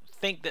don't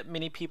think that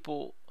many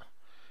people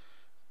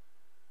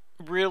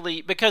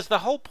really, because the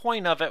whole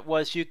point of it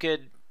was you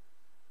could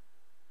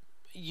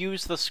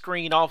use the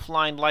screen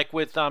offline, like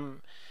with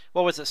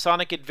what was it,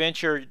 Sonic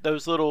Adventure?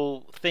 Those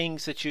little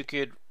things that you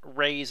could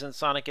raise in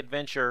Sonic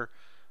Adventure,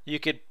 you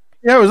could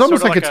Yeah, it was sort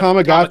almost of like a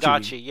like a Tamagotchi.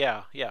 Tamagotchi.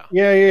 Yeah, yeah,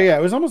 yeah, Yeah.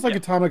 It was almost like yeah,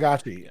 a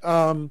Tamagotchi.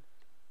 yeah,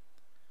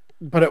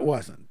 But it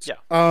wasn't. yeah.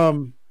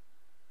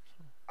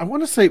 I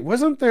want to say,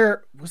 was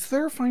there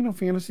a Final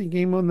Fantasy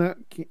game on that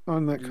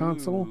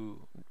console?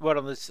 Ooh, what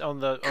on this on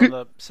Could,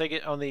 the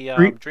Sega on the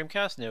Dream-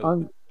 Dreamcast? No,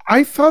 on,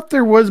 I thought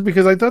there was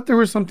because I thought there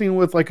was something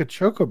with like a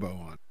chocobo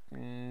on.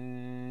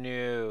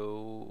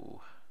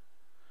 no,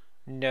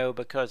 no,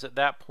 because at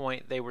that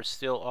point they were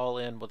still all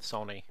in with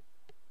Sony.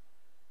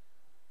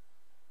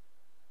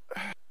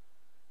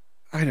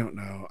 I don't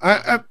know.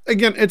 Hmm.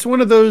 Again, it's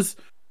one of those.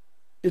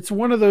 It's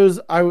one of those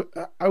I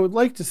would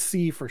like to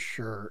see for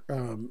sure.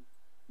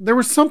 there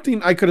was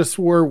something I could have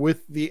swore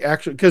with the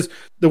actual, because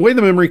the way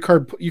the memory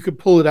card, you could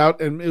pull it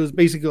out and it was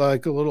basically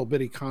like a little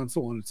bitty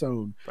console on its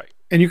own, Right.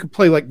 and you could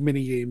play like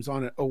mini games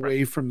on it Right.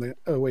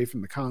 away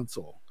from the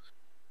console.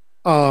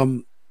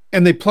 And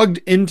they plugged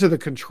into the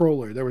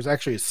controller. There was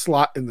actually a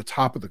slot in the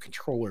top of the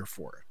controller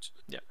for it.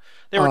 Yeah.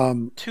 There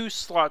were two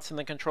slots in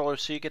the controller,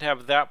 so you could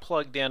have that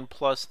plugged in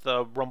plus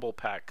the Rumble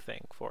Pack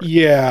thing for it.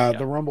 Yeah,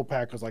 the Rumble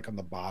Pack was like on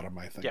the bottom,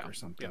 I think, or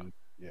something.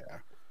 Yeah.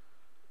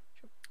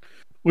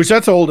 Which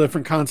that's a whole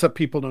different concept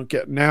people don't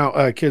get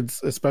now.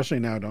 Kids, especially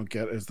now, don't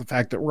get, is the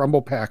fact that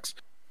Rumble Packs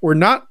were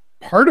not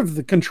part of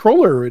the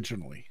controller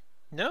originally.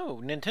 No,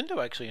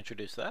 Nintendo actually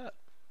introduced that.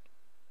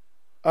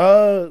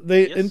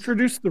 They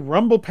introduced the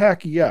Rumble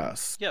Pack,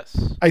 yes.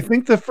 Yes. I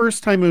think the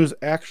first time it was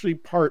actually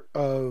part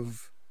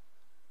of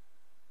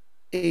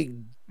a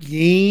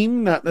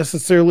game, not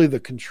necessarily the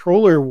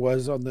controller,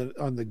 was on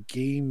the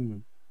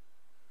game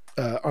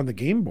on the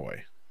Game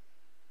Boy.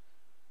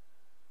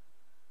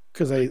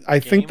 Because I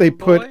think they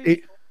put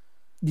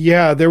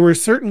there were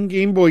certain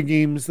Game Boy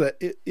games that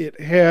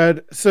it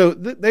had. So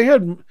they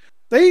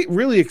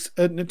really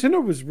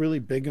Nintendo was really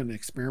big on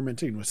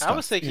experimenting with stuff. I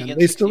was thinking N64.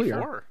 They still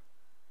are.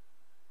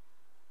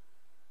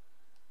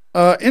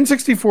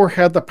 N64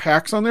 had the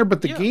packs on there,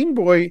 but the Game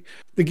Boy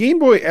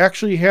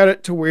actually had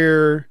it to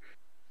where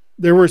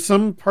there were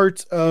some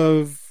parts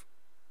of,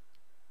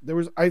 there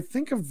was, I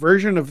think, a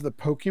version of the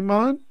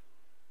Pokemon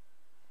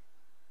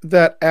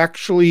that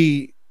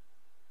actually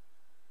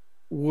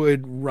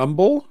would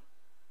rumble.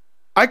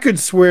 I could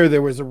swear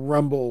there was a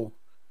rumble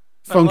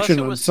function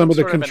on some of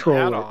the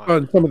controller,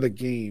 on some of the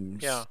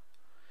games. Yeah.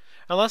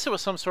 Unless it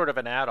was some sort of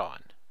an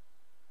add-on.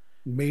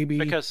 Maybe.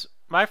 Because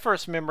my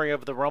first memory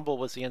of the rumble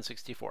was the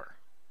N64.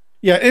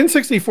 Yeah,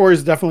 N64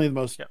 is definitely the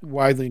most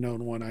widely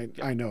known one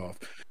I know of.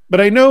 But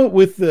I know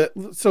with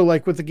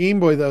the Game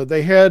Boy, though,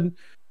 they had,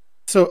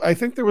 so I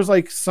think there was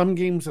like some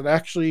games that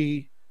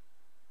actually,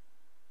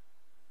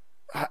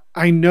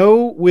 I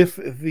know with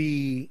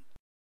the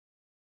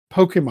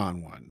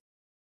Pokemon one,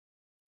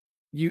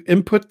 you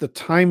input the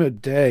time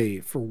of day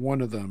for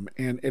one of them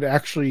and it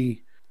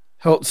actually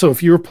helped. So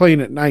if you were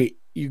playing at night,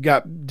 you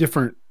got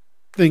different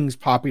things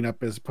popping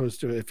up as opposed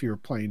to if you were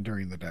playing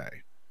during the day.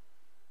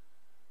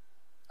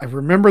 I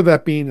remember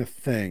that being a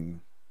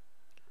thing.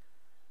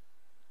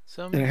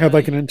 And it had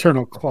like an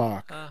internal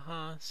clock.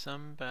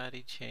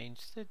 Somebody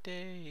changed the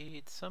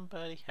date.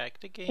 Somebody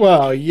hacked a game.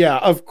 Well, yeah,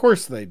 of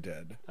course they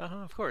did.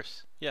 Of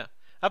course. Yeah.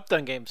 I've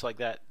done games like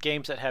that.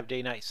 Games that have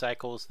day-night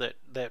cycles that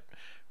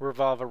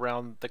revolve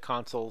around the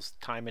console's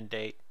time and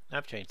date.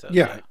 I've changed those.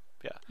 Yeah.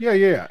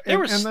 There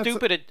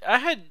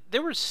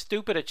were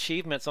stupid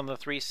achievements on the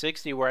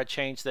 360 where I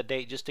changed the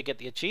date just to get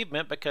the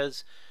achievement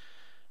because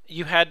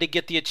you had to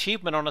get the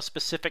achievement on a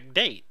specific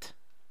date.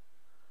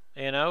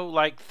 You know,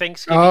 like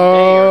Thanksgiving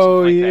Day or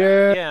something like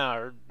that. Yeah,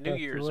 or New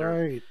Year's.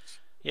 Right.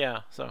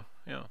 So,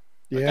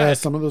 Yeah,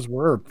 some of those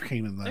were a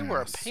pain in the ass. They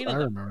were a pain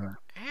in the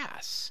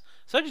ass.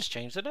 So I just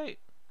changed the date.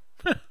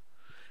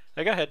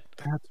 Now go ahead.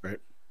 That's right.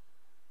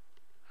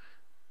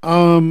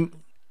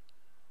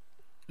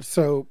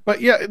 So,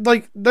 but yeah,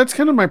 like that's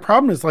kind of my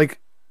problem is like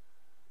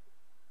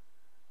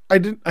I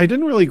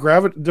didn't really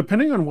gravitate,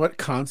 depending on what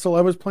console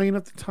I was playing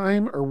at the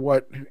time or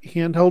what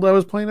handheld I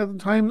was playing at the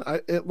time.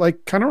 It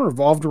like kind of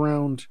revolved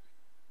around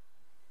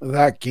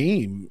that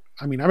game.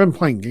 I mean, I've been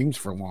playing games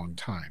for a long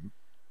time.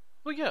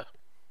 Well, yeah.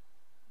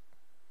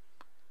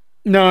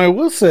 Now, I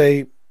will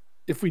say,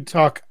 if we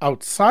talk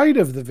outside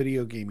of the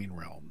video gaming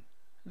realm,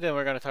 then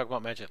we're going to talk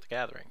about Magic the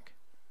Gathering.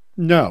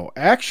 No,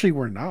 actually,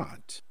 we're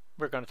not.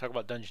 We're going to talk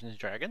about Dungeons and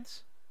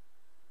Dragons.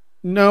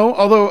 No,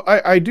 although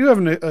I do have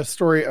a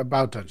story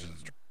about Dungeons and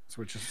Dragons.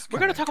 Which is we're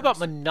going to talk about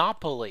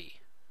Monopoly.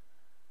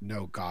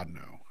 No, God,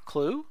 no.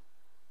 Clue?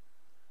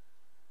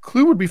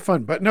 Clue would be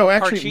fun, but no,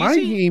 actually, my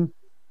game.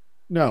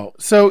 No,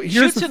 so here's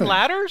Shoots the thing. and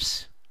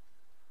Ladders?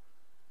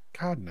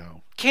 God,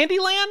 no.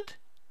 Candyland?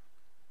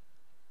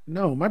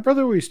 No, my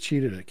brother always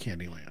cheated at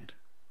Candyland.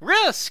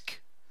 Risk?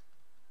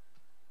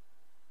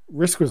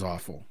 Risk was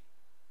awful.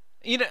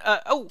 You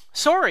know,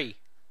 sorry.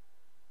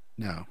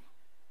 No.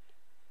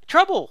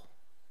 Trouble?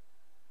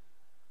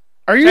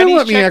 Are you going to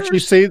let me actually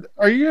say?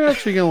 Are you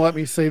actually going to let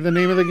me say the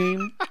name of the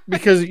game?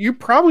 Because you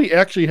probably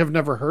actually have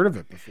never heard of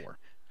it before.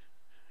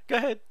 Go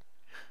ahead.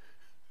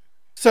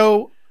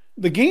 So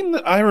the game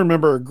that I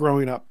remember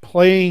growing up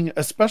playing,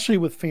 especially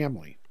with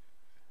family,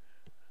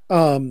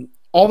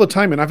 all the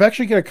time, and I've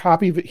actually got a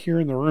copy of it here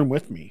in the room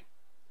with me,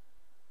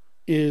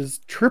 is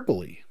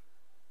Tripoli.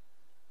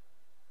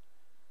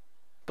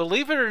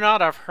 Believe it or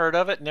not, I've heard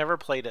of it, never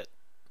played it.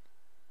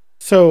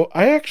 So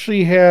I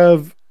actually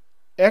have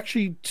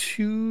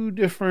two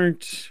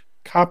different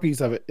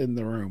copies of it in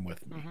the room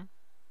with me.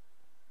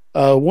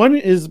 Mm-hmm. One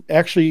is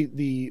actually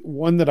the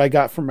one that I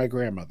got from my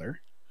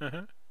grandmother.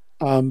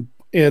 Mm-hmm.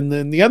 And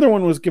then the other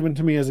one was given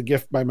to me as a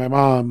gift by my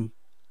mom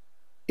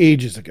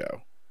ages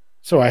ago.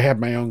 So I have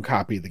my own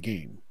copy of the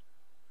game.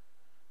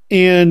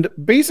 And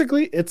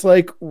basically it's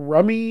like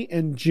rummy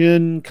and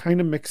gin kind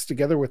of mixed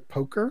together with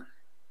poker.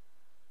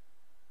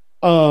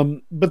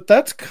 But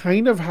that's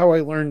kind of how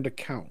I learned to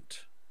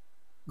count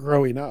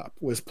growing up,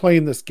 was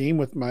playing this game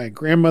with my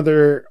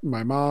grandmother,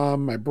 my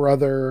mom, my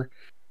brother,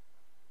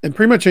 and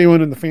pretty much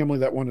anyone in the family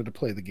that wanted to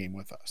play the game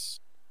with us.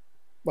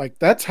 Like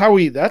that's how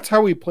we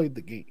played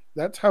the game.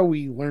 That's how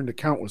we learned to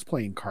count, was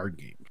playing card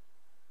games.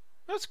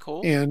 That's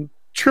cool. And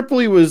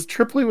Tripoli was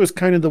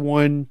kind of the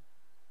one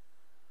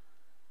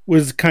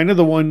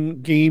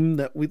game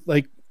that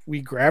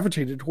we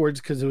gravitated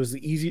towards because it was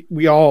the easy.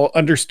 We all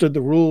understood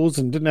the rules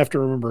and didn't have to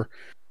remember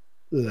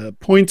the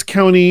points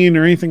counting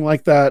or anything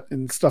like that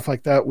and stuff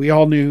like that. We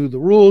all knew the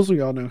rules.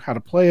 We all knew how to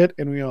play it,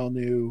 and we all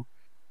knew,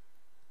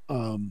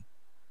 um,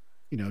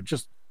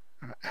 just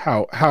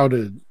how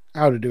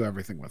to do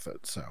everything with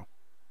it. So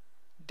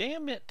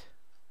Damn it.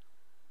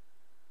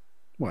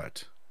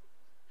 what?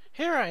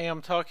 Here I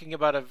am talking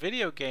about a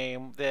video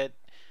game that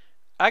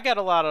I got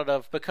a lot out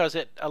of because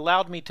it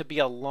allowed me to be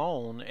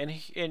alone,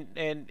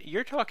 and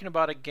you're talking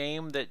about a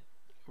game that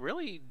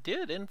really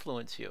did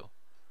influence you,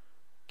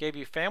 gave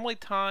you family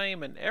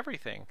time and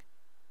everything.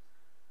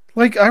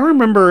 Like I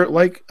remember,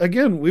 like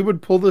again, we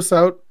would pull this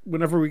out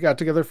whenever we got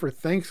together for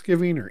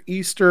Thanksgiving or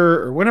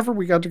Easter or whenever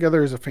we got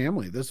together as a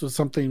family. This was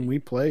something we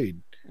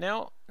played.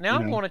 Now You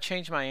I'm know, going to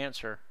change my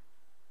answer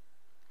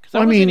because I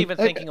well, I wasn't mean, even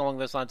thinking along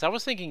those lines. I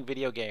was thinking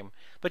video game,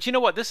 but you know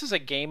what? This is a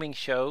gaming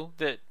show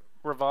that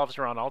revolves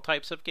around all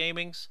types of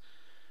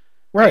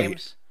right?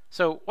 games.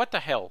 So what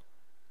the hell?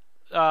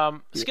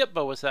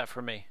 Skipbo was that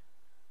for me.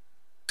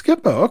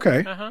 Skippo,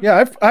 okay, Uh huh.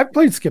 yeah, I've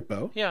played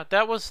Skippo. Yeah,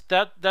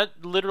 that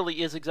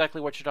literally is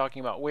exactly what you're talking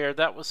about. Where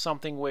that was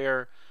something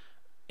where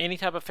any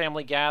type of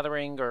family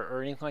gathering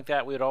or anything like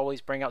that, we would always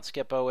bring out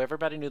Skippo.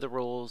 Everybody knew the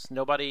rules.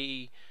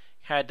 Nobody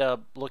had to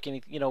look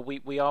any.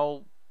 We'd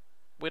all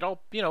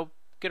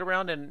get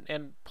around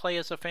and play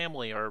as a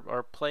family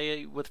or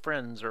play with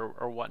friends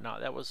or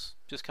whatnot. That was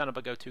just kind of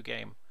a go-to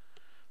game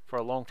for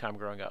a long time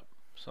growing up.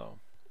 So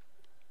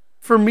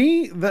For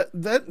me,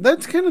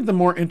 that's kind of the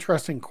more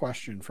interesting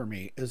question for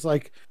me, is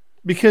like,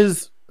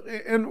 because,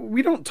 and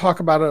we don't talk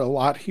about it a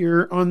lot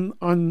here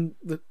on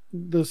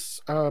this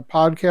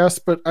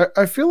podcast, but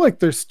I feel like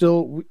there's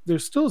still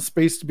a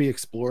space to be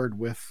explored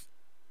with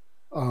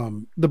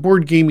the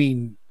board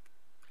gaming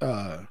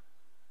uh,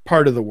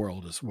 part of the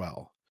world as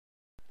well.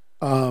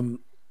 Um,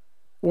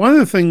 one of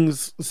the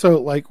things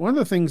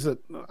that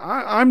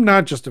I'm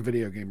not just a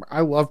video gamer.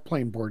 I love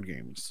playing board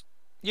games.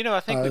 I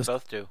think we Uh,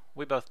 both do.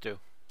 We both do.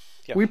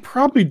 Yeah. we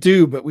probably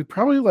do, but we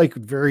probably like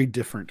very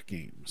different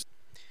games.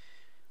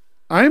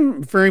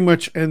 I'm very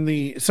much in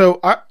the so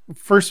I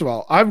first of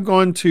all, I've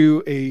gone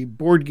to a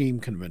board game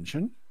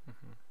convention.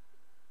 Hmm.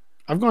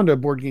 I've gone to a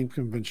board game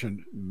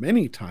convention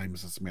many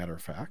times, as a matter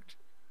of fact.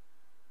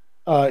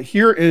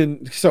 Here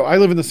in so I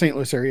live in the St.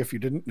 Louis area. If you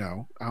didn't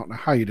know, I don't know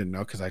how you didn't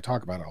know because I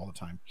talk about it all the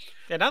time.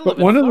 And I But live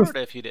in one of the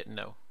Florida. If you didn't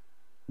know.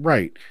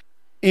 right,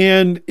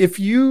 and if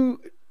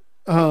you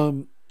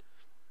um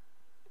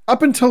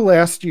up until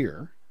last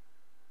year,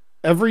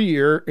 every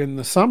year in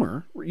the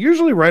summer,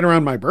 usually right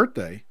around my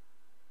birthday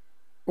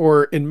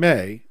or in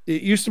May.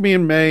 It used to be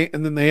in May,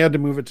 and then they had to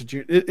move it to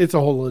June. It's a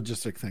whole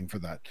logistic thing for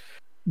that.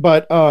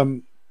 But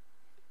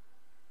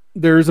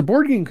there's a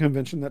board game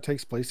convention that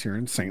takes place here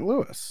in St.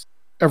 Louis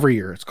every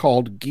year. It's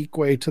called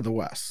Geekway to the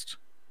West.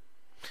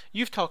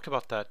 You've talked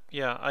about that.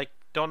 Yeah, I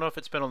don't know if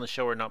it's been on the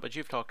show or not, but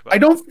you've talked I about it.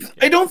 don't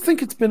I Yeah. don't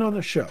think it's been on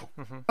the show.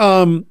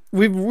 Hmm.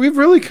 We've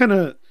really kind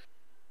of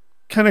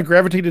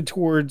gravitated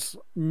towards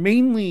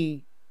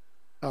mainly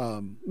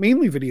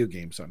video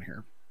games on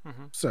here.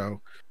 Hmm.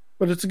 So,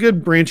 but it's a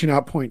good branching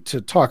out point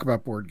to talk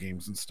about board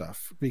games and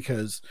stuff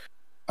because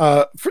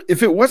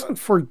if it wasn't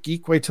for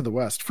Geekway to the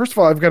West, first of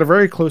all, I've got a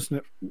very close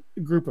knit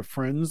group of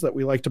friends that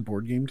we like to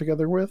board game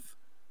together with,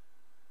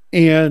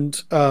 and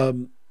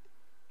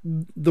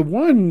the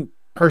one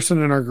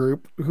person in our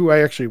group who I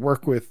actually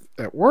work with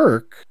at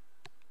work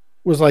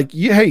was like,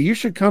 yeah, "Hey, you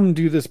should come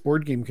do this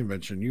board game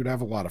convention. You'd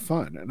have a lot of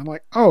fun." And I'm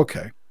like, "Oh,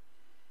 okay."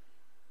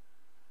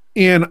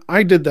 And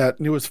I did that,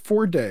 and it was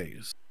 4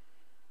 days,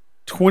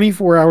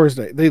 24 hours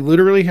a day. They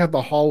literally had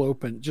the hall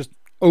open, just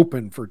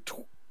open for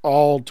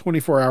all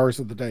 24 hours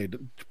of the day to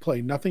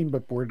play nothing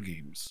but board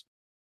games.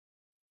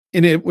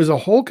 And it was a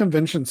whole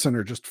convention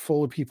center just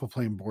full of people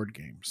playing board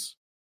games.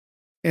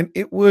 And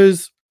it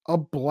was a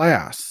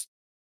blast.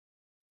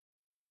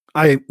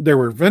 There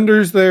were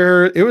vendors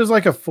there. It was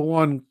like a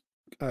full-on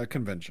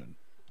convention.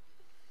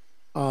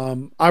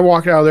 I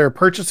walked out of there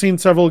purchasing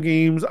several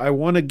games. I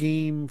won a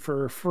game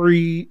for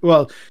free.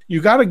 Well,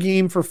 you got a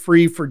game for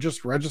free for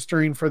just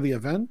registering for the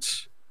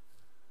event,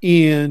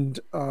 and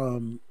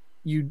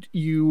you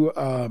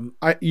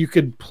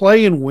could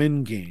play and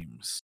win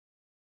games.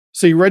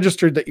 So you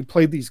registered that you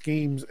played these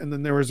games, and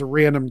then there was a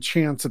random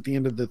chance at the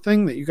end of the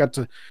thing that you got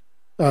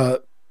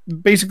to.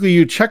 Basically,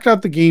 you checked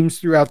out the games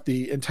throughout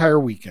the entire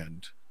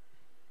weekend,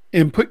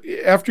 and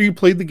after you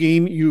played the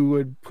game, you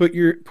would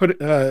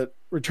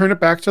return it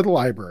back to the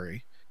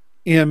library,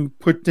 and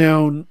put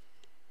down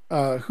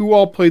who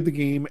all played the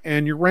game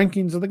and your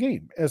rankings of the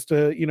game as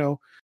to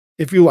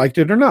if you liked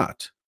it or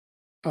not.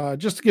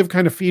 Just to give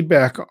kind of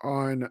feedback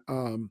on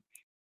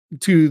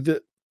to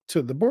the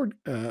board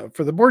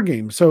for the board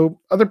game, so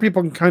other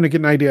people can kind of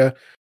get an idea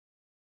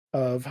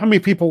of how many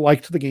people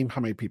liked the game,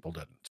 how many people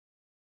didn't.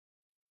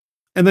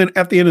 And then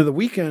at the end of the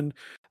weekend,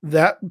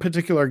 that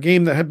particular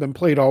game that had been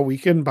played all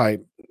weekend by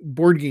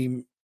board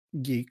game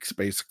geeks,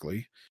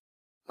 basically,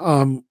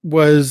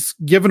 was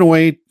given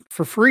away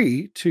for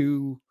free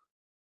to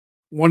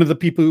one of the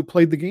people who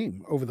played the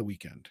game over the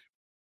weekend.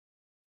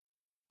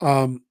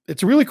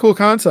 It's a really cool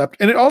concept.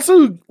 And it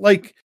also,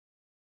 like,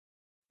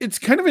 it's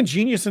kind of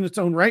ingenious in its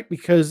own right,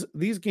 because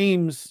these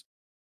games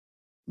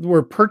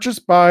were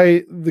purchased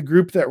by the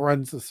group that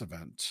runs this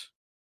event.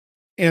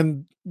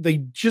 And they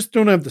just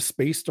don't have the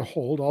space to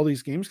hold all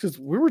these games, because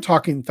we were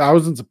talking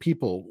thousands of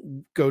people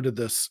go to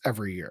this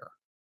every year.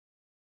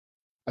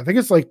 I think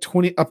it's like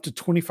 20 up to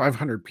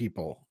 2,500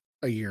 people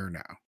a year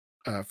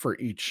now for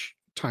each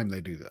time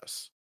they do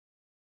this.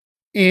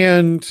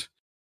 And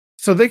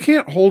so they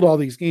can't hold all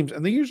these games.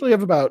 And they usually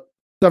have about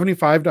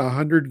 75 to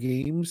 100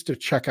 games to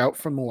check out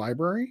from the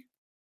library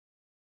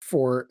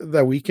for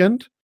the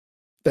weekend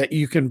that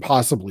you can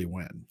possibly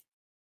win.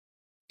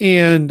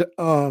 And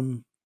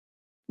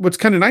what's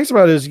kind of nice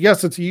about it is,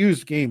 yes, it's a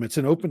used game. It's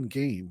an open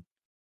game.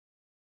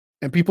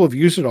 And people have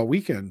used it all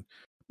weekend.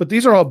 But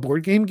these are all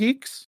board game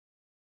geeks.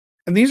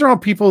 And these are all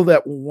people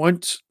that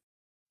want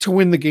to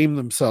win the game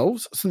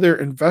themselves. So they're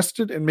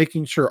invested in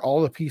making sure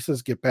all the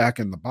pieces get back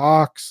in the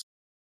box.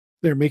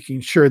 They're making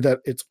sure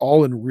that it's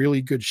all in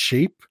really good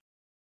shape.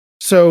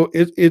 So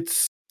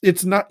it's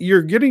not,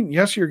 you're getting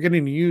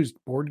a used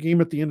board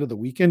game at the end of the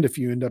weekend if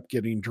you end up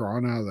getting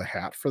drawn out of the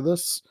hat for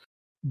this.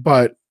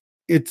 But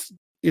it's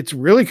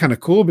really kind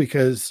of cool,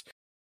 because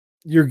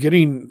you're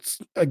getting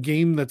a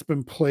game that's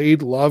been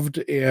played, loved,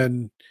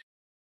 and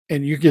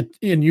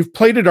you've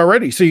played it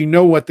already, so you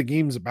know what the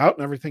game's about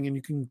and everything, and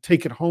you can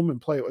take it home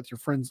and play it with your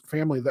friends and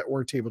family that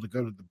weren't able to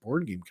go to the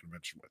board game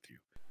convention with you.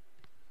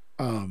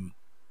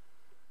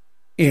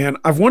 And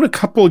I've won a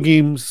couple of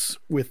games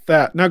with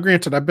that. Now,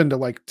 granted, I've been to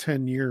like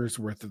 10 years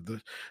worth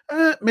of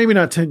maybe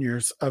not 10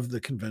 years of the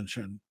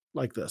convention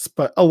like this,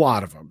 but a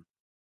lot of them.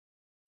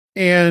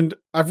 And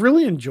I've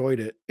really enjoyed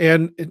it.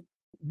 And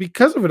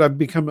because of it, I've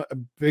become a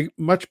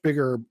much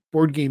bigger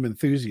board game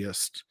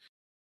enthusiast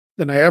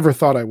than I ever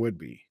thought I would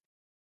be.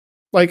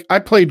 Like, I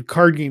played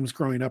card games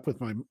growing up with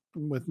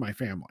my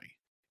family.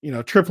 You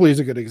know, Tripoli is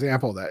a good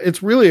example of that.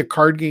 It's really a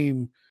card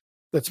game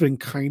that's been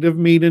kind of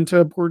made into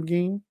a board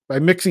game by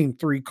mixing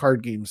 3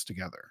 card games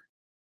together.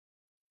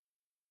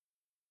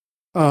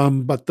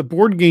 But the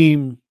board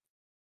games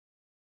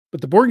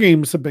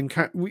have been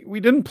we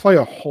didn't play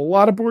a whole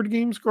lot of board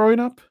games growing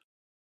up.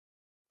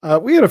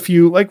 We had a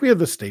few, like we had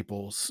the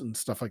staples and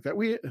stuff like that.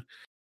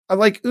 I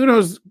like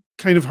Uno's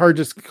kind of hard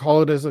to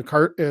call it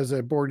as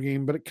a board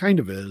game, but it kind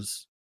of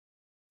is.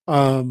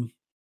 But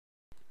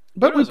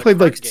we played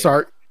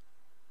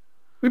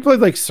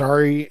like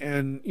Sorry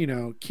and, you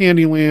know,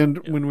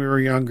 Candyland when we were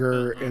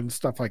younger and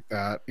stuff like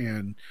that.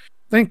 And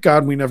thank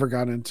God we never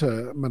got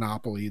into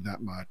Monopoly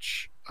that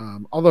much.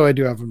 Although I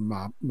do have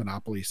a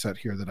Monopoly set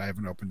here that I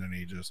haven't opened in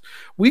ages.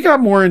 We got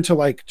more into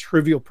like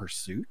Trivial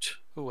Pursuit.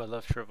 Oh, I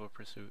love Trivial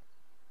Pursuit.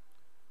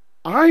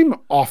 I'm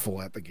awful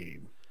at the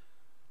game,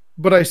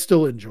 but I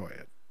still enjoy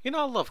it. You know,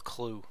 I love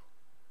Clue.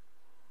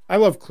 I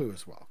love Clue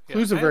as well. Yeah,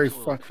 Clue's a very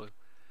fun.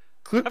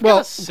 I've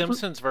got a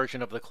Simpsons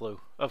version of Clue.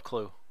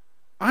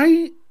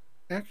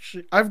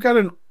 I've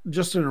got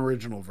just an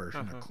original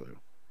version of Clue.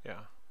 Yeah.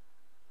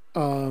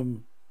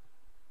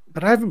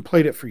 But I haven't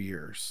played it for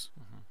years.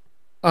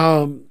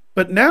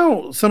 But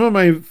now some of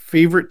my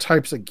favorite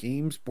types of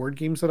games, board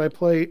games that I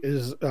play,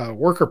 is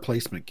worker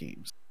placement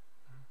games.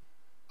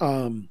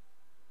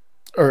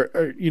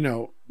 Or you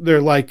know,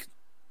 they're like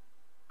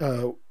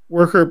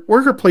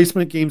worker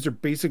placement games are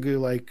basically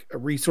like a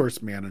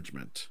resource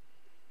management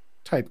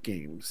type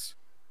games.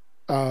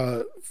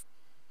 A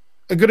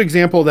good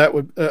example of that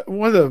would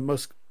one of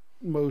the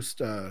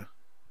most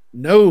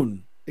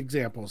known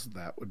examples of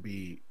that would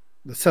be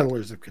the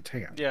Settlers of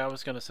Catan. Yeah, I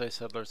was going to say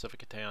Settlers of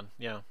Catan.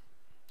 Yeah.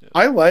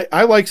 I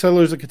like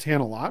Settlers of Catan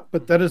a lot,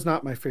 but that is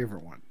not my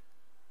favorite one.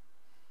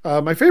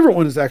 My favorite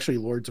one is actually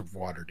Lords of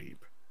Waterdeep,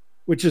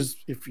 which is,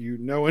 if you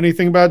know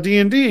anything about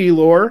D&D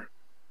lore,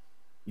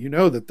 you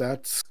know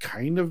that's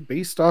kind of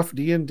based off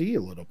D&D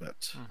a little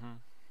bit.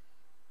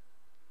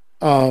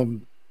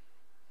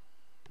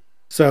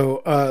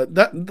 So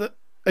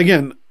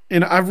again,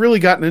 and I've really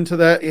gotten into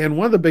that. And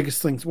one of the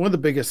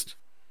biggest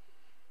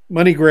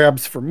money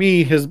grabs for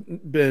me has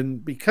been,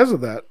 because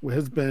of that,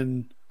 has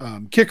been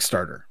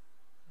Kickstarter.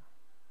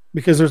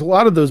 Because there's a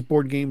lot of those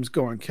board games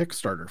go on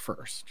Kickstarter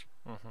first.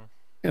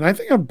 And I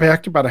think I've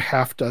backed about a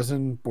half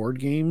dozen board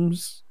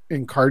games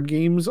and card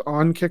games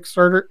on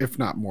Kickstarter, if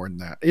not more than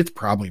that. It's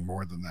probably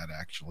more than that,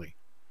 actually.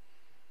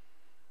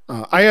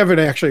 I haven't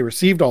actually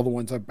received all the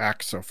ones I've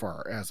backed so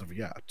far as of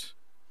yet.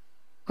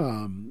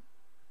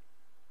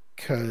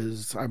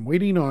 Because I'm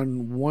waiting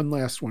on one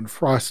last one,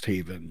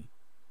 Frosthaven,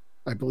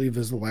 I believe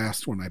is the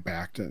last one I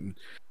backed. And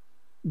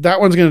that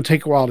one's going to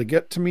take a while to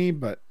get to me,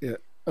 but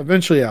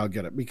eventually I'll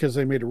get it, because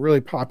they made a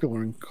really popular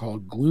one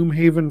called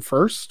Gloomhaven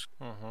first.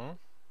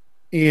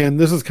 and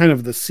this is kind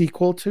of the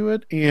sequel to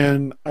it.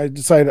 And I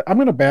decided I'm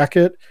going to back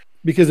it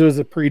because it was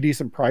a pretty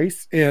decent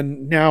price.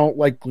 And now,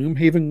 like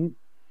Gloomhaven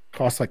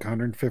costs like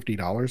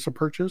 $150 to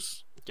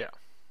purchase. Yeah.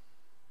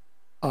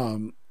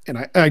 And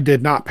I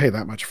did not pay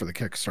that much for the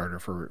Kickstarter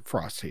for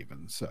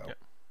Frosthaven. So, Yeah.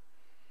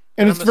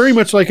 and it's very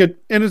much like a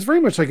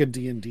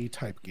D&D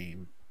type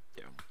game.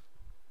 Yeah.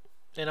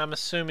 And I'm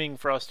assuming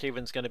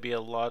Frosthaven's going to be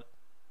a lot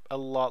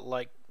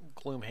like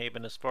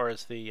Gloomhaven as far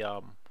as the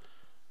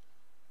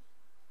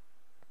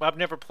I've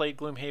never played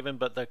Gloomhaven,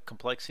 but the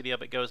complexity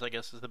of it goes, I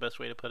guess, is the best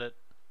way to put it.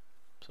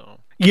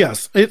 So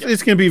yes, it's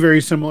going to be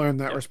very similar in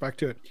that respect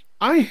to it.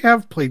 I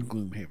have played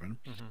Gloomhaven.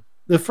 Mm-hmm.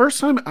 The first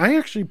time I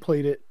actually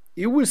played it,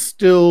 it was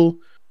still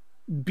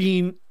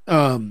being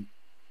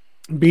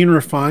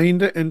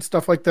refined and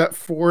stuff like that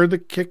for the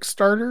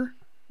Kickstarter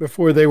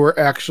before they were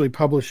actually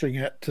publishing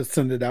it to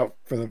send it out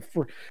for the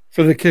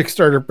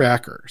Kickstarter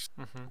backers.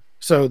 Mm-hmm.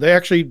 So they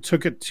actually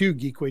took it to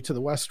Geekway to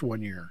the West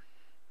one year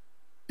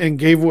and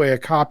gave away a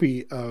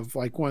copy of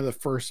like one of the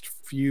first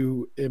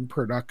few in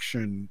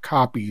production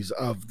copies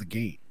of the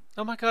game.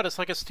 Oh my god, it's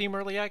like a Steam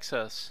Early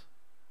Access.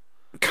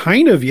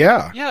 Kind of,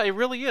 yeah. Yeah, it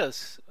really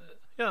is.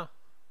 Yeah.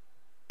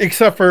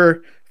 Except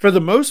for the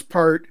most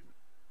part,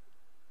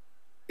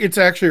 it's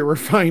actually a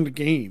refined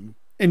game.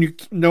 And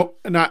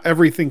not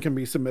everything can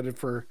be submitted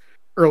for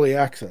early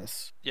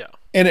access. Yeah.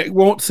 And it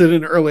won't sit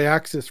in early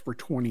access for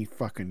 20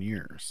 fucking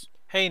years.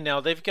 Hey,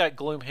 now they've got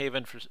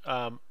Gloomhaven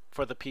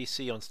for the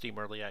PC on Steam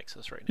Early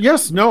Access right now.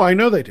 Yes, no, I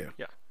know they do.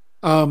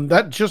 Yeah.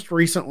 That just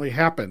recently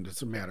happened,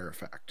 as a matter of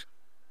fact.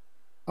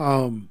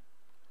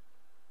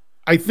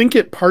 I think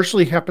it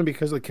partially happened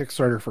because of the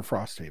Kickstarter for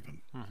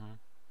Frosthaven. Mm-hmm.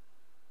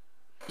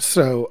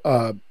 So,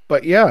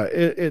 but yeah,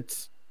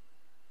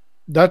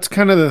 that's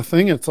kind of the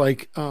thing. It's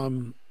like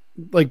I've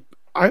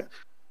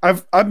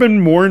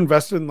been more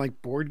invested in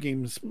like board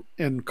games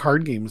and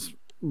card games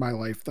my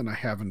life than I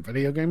have in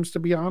video games, to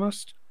be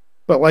honest.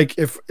 But like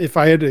if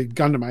I had a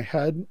gun to my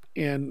head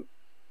and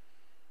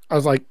I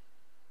was like,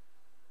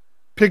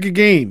 pick a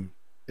game,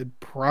 it'd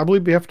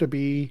probably have to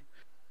be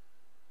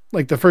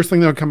like the first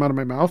thing that would come out of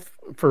my mouth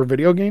for a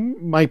video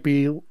game might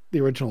be the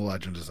original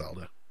Legend of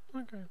Zelda.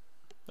 Okay,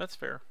 that's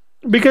fair.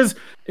 Because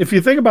if you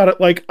think about it,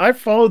 like I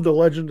followed the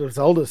Legend of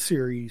Zelda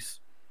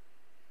series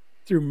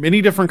through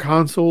many different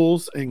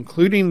consoles,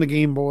 including the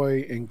Game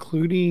Boy,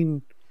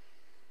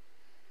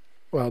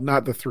 well,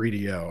 not the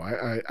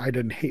 3DO. I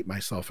didn't hate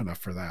myself enough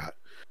for that.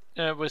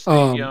 It was the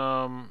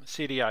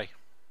CDI.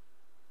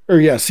 Or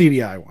yeah,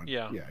 CDI one.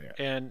 Yeah.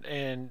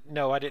 And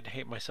no, I didn't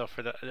hate myself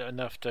for that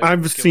enough to.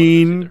 I've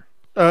seen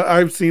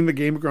the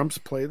Game Grumps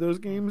play those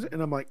games,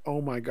 and I'm like,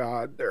 oh my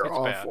god, they're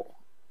awful.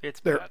 Bad.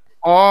 They're bad.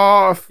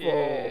 Awful.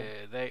 Yeah,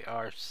 they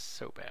are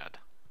so bad.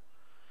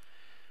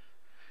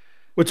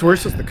 What's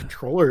worse is the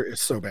controller is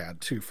so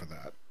bad too for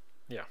that.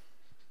 Yeah.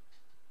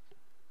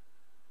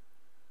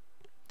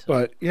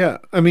 But yeah,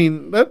 I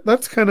mean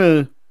that's kind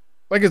of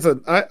like I said.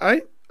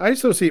 I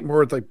associate more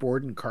with like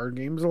board and card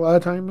games a lot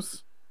of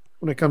times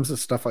when it comes to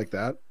stuff like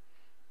that.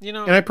 You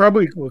know, and I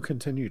probably will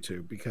continue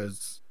to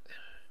because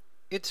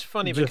it's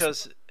funny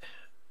because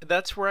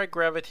that's where I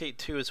gravitate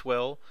to as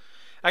well.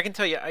 I can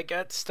tell you, I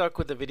got stuck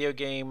with the video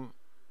game.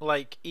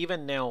 Like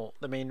even now,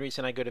 the main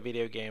reason I go to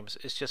video games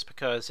is just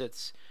because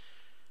it's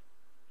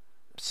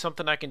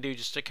something I can do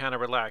just to kind of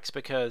relax.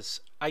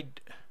 Because I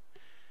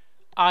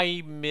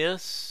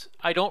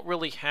don't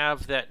really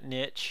have that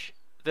niche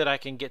that I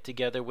can get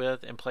together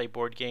with and play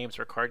board games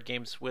or card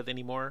games with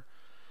anymore.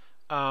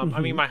 I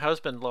mean, my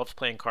husband loves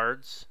playing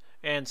cards,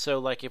 and so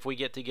like if we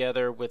get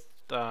together with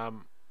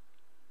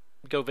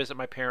go visit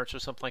my parents or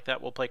something like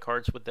that, we'll play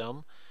cards with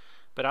them.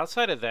 But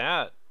outside of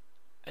that,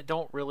 I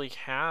don't really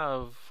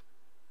have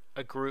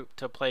a group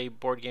to play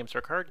board games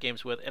or card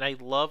games with, and I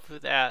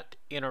love that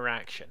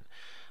interaction.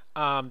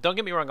 Don't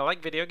get me wrong, I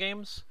like video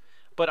games,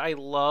 but I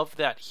love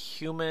that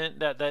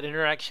that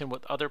interaction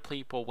with other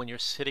people when you're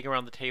sitting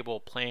around the table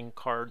playing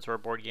cards or a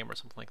board game or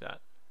something like that.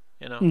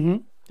 You know? Mm-hmm.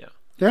 Yeah.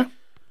 Yeah.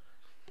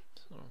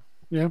 So.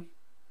 Yeah.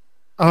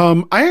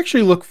 I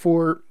actually look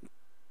for.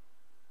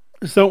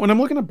 So when I'm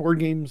looking at board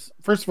games,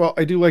 first of all,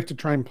 I do like to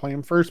try and play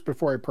them first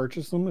before I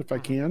purchase them if I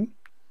can.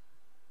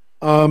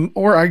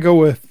 Or I go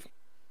with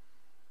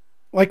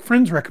like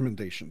friends'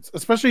 recommendations,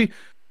 especially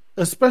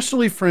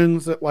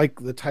friends that like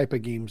the type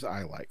of games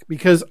I like,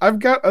 because I've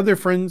got other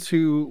friends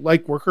who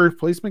like worker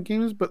placement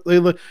games, but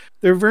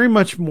they're very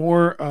much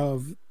more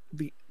of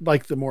the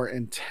more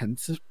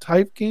intensive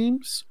type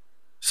games.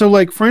 So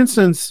like, for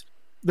instance,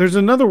 there's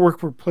another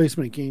worker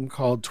placement game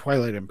called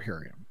Twilight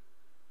Imperium.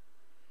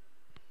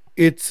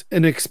 It's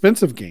an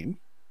expensive game,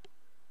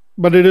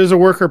 but it is a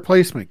worker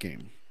placement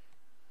game.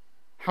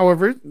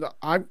 However,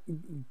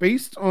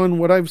 based on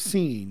what I've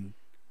seen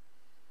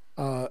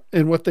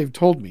and what they've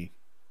told me,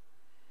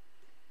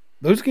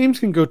 those games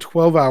can go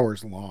 12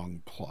 hours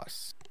long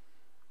plus.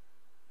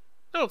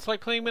 No, it's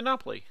like playing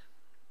Monopoly.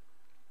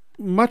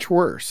 Much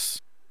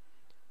worse.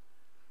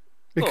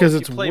 Because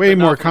it's way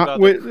more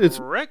it's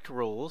correct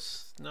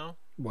rules. No.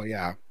 Well,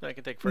 yeah. That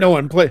can take forever. No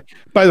one play.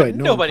 By the way,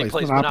 nobody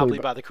plays Monopoly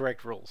by the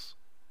correct rules.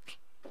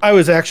 I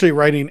was actually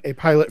writing a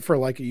pilot for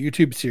like a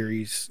YouTube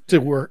series to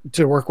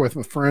work with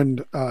a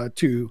friend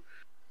to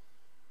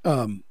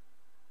um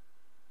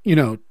you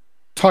know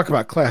talk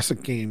about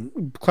classic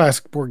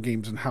board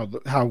games and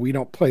how we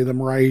don't play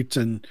them right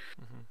Hmm.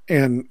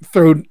 and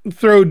throw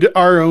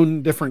our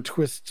own different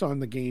twists on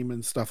the game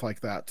and stuff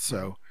like that. Hmm.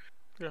 So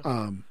Yeah.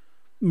 um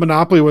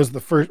Monopoly was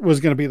going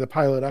to be the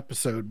pilot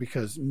episode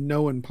because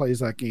no one plays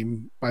that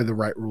game by the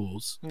right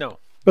rules. No,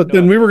 But no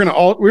then one does.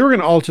 we were going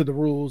to alter the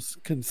rules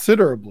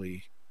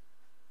considerably,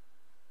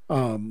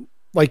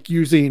 like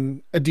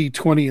using a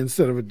D20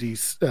 instead of a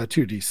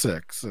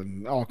 2D6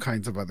 and all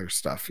kinds of other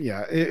stuff.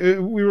 Yeah,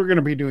 we were going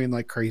to be doing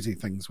like crazy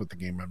things with the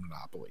game of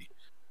Monopoly.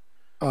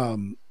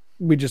 Um,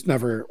 we just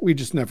never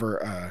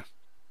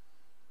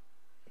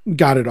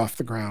got it off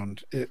the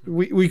ground.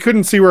 We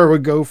couldn't see where it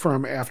would go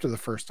from after the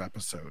first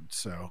episode,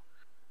 so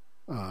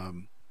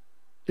um,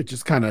 it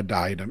just kind of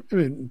died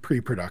in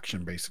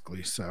pre-production,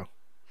 basically. So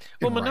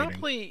Well, in writing.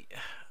 Monopoly,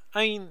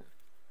 I mean,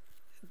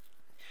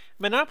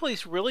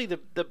 Monopoly's really the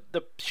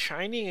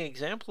shining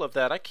example of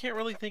that. I can't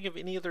really think of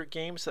any other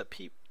games that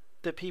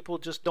people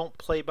just don't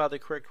play by the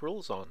correct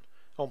rules on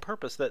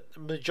purpose. That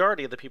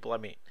majority of the people I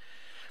meet,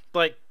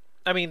 like,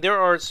 I mean, there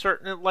are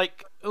certain,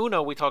 like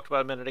Uno we talked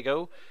about a minute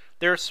ago.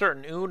 There are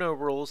certain Uno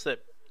rules that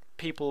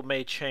people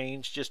may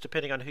change just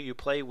depending on who you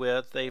play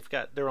with. They've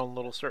got their own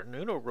little certain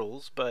Uno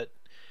rules, but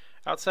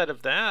outside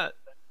of that,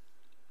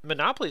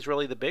 Monopoly's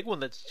really the big one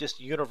that's just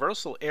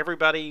universal.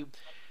 Everybody,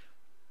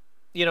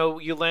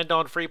 you land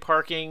on free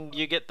parking,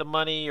 you get the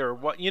money or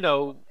what,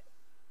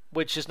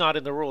 which is not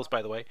in the rules,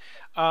 by the way.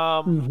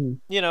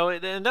 Mm-hmm.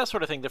 And that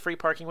sort of thing, the free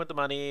parking with the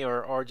money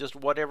or just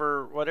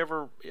whatever.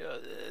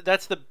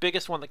 That's the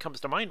biggest one that comes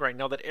to mind right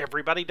now that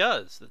everybody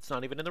does. That's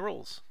not even in the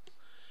rules.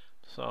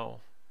 So,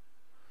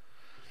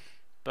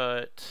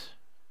 but,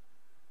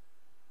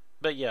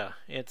 but yeah,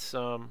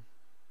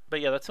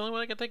 but yeah, that's the only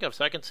one I can think of.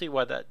 So I can see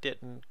why that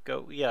didn't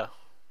go. Yeah.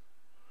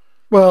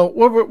 Well,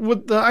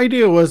 what the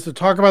idea was to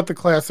talk about the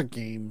classic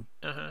game,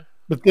 Uh huh.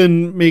 but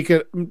then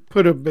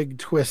put a big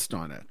twist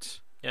on it.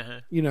 Uh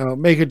huh.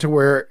 Make it to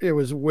where it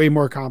was way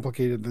more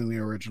complicated than the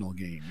original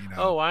game.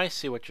 Oh, I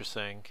see what you're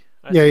saying.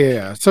 I Yeah, see yeah, what you're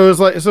yeah.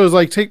 saying. So it's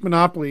like take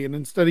Monopoly and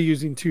instead of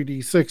using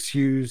 2D6,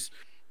 use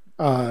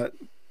uh,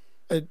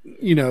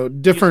 Use a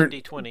different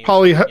D20 or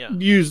poly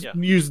something. Yeah. Yeah.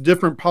 use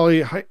different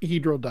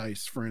polyhedral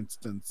dice, for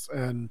instance,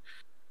 and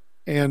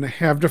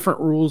have different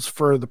rules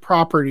for the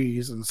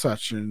properties and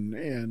such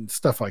and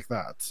stuff like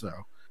that. So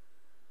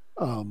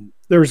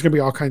there was going to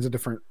be all kinds of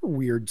different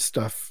weird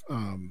stuff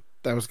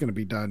that was going to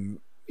be done,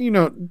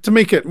 to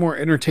make it more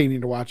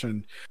entertaining to watch.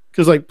 And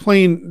because like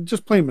playing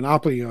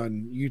Monopoly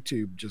on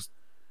YouTube, just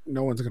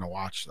no one's going to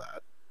watch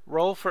that.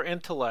 Roll for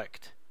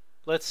intellect.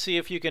 Let's see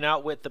if you can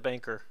outwit the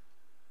banker.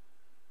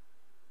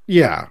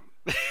 Yeah,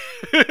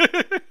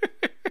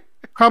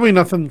 probably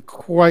nothing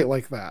quite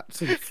like that,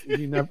 since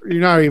you're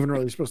not even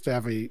really supposed to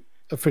have a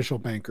official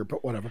banker,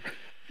 but whatever.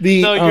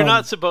 The No, you're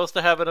not supposed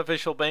to have an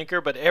official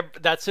banker, but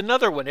that's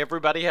another one.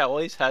 Everybody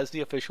always has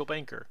the official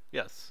banker.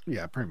 Yes.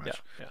 Yeah, pretty Yeah.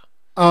 much. Yeah.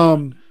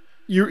 Um,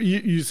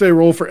 you say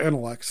roll for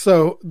intellect,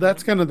 so Mm-hmm.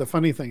 that's kind of the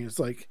funny thing. Is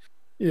like,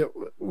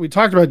 we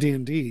talked about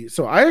D&D.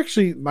 So I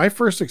actually my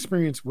first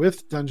experience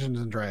with Dungeons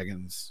and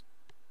Dragons.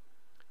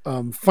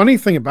 Funny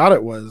thing about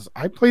it was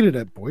I played it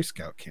at Boy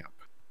Scout camp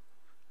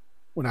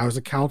when I was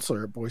a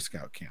counselor at Boy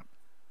Scout camp.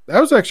 That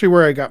was actually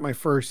where I got my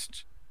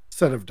first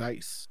set of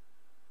dice.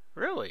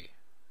 Really?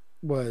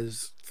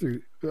 Was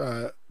through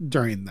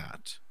during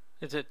that.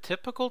 Is it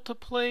typical to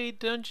play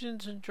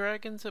Dungeons and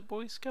Dragons at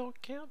Boy Scout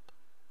camp?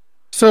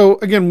 So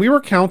again, we were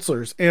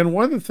counselors, and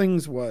one of the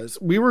things was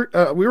we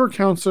were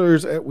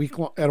counselors at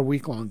a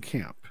week long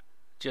camp.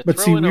 Did you But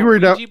throw see, in we a were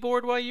down. Ouija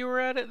board while you were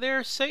at it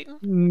there, Satan?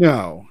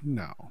 No,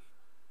 no.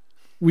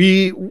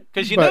 We,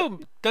 Because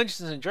but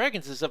Dungeons and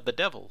Dragons is of the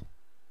devil.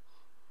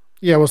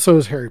 yeah, well, so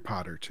is Harry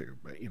Potter too.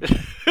 But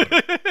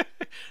whatever.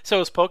 So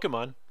is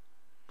Pokemon.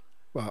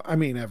 Well, I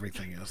mean,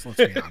 everything is. Let's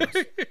be honest.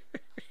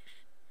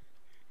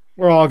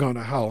 We're all going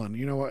to hell, and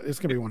you know what? It's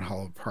gonna be one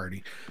hell of a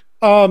party.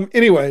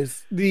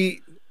 Anyways,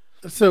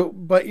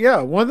 but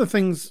yeah, one of the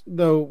things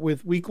though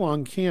with week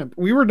long camp,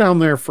 we were down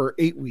there for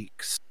 8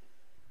 weeks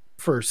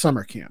for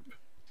summer camp,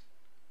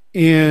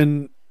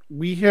 and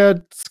we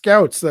had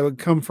scouts that would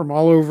come from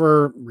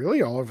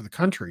really all over the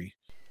country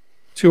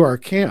to our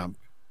camp,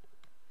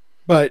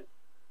 but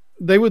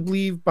they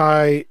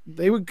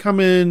would come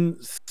in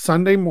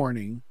Sunday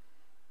morning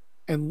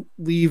and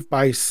leave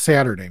by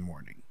Saturday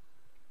morning.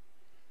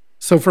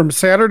 So from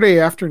Saturday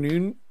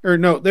afternoon, or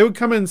no, they would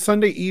come in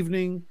Sunday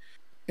evening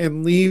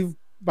and leave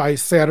by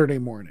Saturday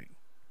morning,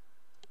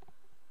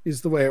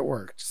 is the way it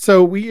worked.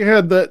 So we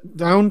had the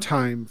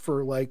downtime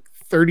for like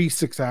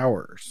 36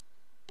 hours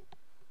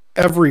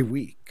every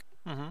week.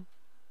 Mm-hmm.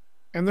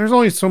 And there's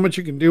only so much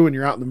you can do when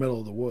you're out in the middle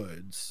of the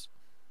woods.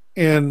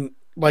 And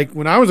like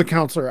when I was a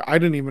counselor, I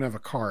didn't even have a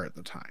car at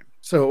the time.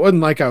 So it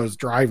wasn't like I was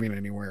driving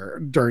anywhere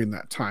during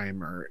that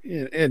time,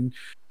 and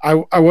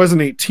I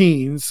wasn't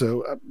 18.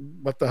 So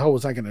what the hell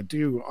was I going to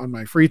do on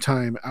my free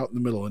time out in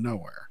the middle of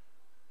nowhere?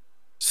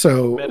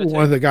 So one of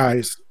Meditate. the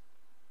guys,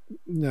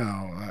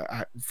 no,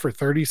 for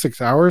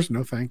 36 hours,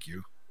 no, thank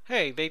you.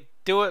 Hey, they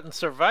do it in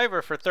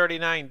Survivor for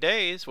 39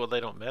 days. Well, they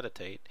don't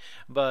meditate,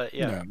 but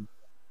yeah. No,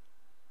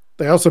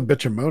 they also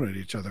bitch and moan at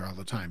each other all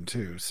the time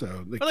too, so they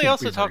Well, they can't be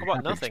also a talk very about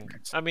happy nothing.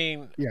 experience. I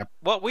mean, Yeah,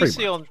 what we pretty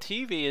see much. on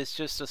TV is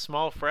just a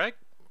small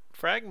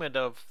fragment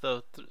of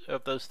those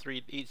those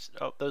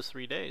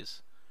 3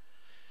 days.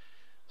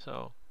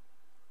 So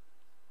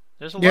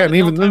there's a Yeah, lot of and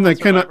even then downtime on they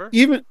kind of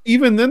Survivor.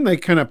 even then they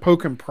kind of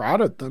poke and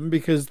prod at them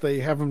because they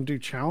have them do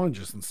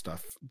challenges and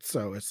stuff.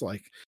 So it's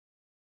like,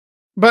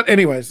 but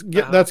anyways,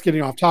 Uh huh. that's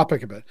getting off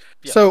topic a bit.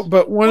 So, Yes.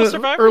 but Well,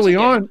 Survivor's a early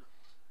game. on,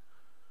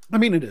 I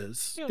mean, it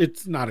is. Yeah,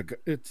 It's not a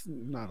it's a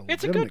good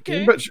legitimate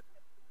game,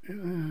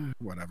 game. but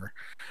whatever.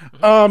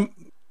 Hmm. Um.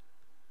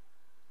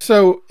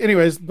 So,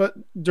 anyways, but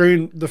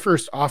during the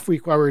first off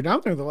week while we were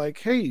down there, they're like,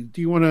 "Hey, do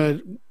you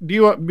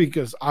want?"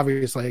 Because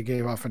obviously, I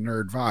gave off a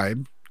nerd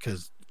vibe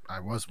because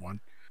I was one.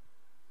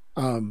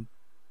 Um,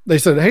 they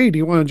said, "Hey, do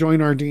you want to join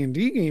our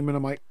D&D game?" And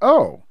I'm like,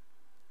 "Oh,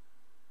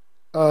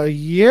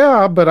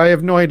 yeah, but I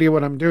have no idea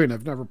what I'm doing.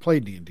 I've never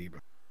played D&D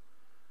before.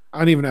 I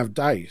don't even have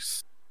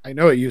dice. I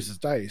know it uses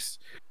dice."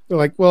 They're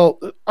like, "Well,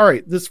 all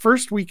right, this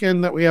first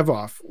weekend that we have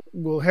off,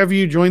 we'll have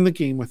you join the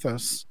game with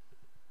us,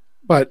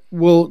 but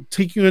we'll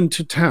take you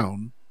into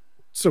town."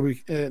 So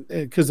we,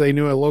 because they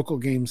knew a local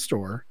game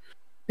store,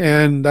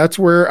 and that's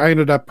where I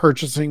ended up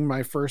purchasing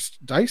my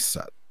first dice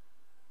set.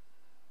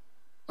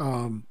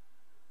 Um,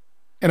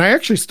 and I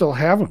actually still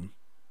have them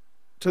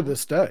to Hmm.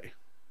 this day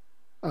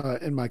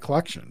in my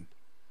collection.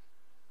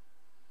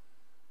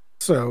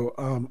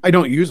 So I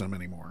don't use them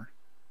anymore.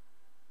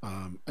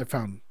 I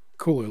found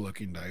cooler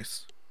looking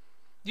dice.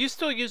 Do you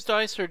still use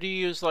dice, or do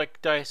you use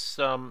like dice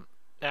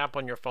app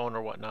on your phone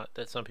or whatnot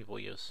that some people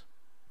use?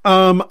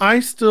 I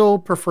still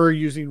prefer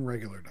using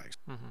regular dice.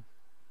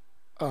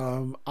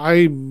 Hmm.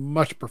 I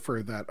much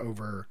prefer that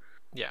over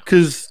Yeah.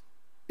 because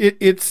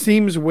it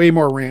seems way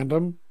more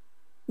random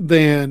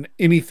than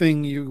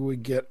anything you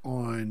would get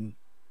on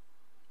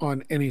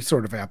any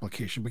sort of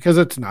application because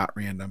it's not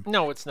random.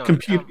 No, it's not. No,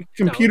 no,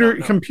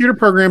 no. Computer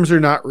programs are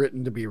not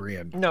written to be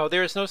random. No,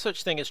 there is no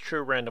such thing as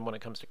true random when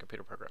it comes to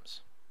computer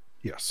programs.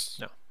 Yes.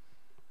 No.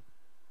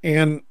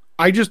 And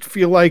I just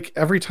feel like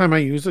every time I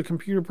use a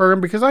computer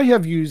program, because I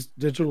have used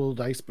digital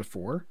dice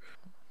before,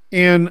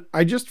 and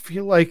I just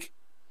feel like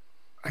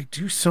I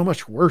do so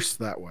much worse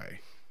that way.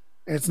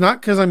 And it's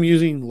not because I'm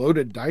using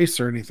loaded dice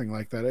or anything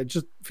like that. It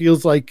just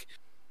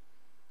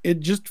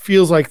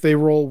feels like they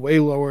roll way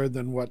lower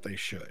than what they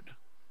should.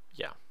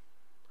 Yeah.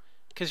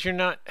 Because you're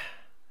not.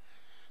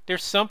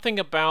 There's something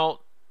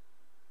about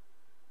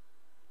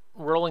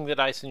rolling the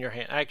dice in your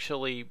hand,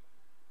 actually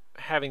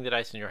having the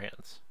dice in your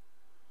hands.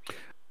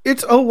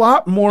 It's a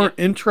lot Yeah. more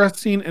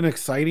interesting and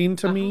exciting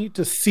to Uh huh. me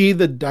to see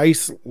the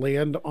dice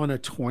land on a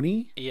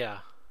 20 Yeah.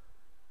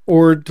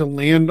 or to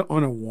land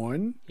on a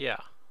 1 Yeah.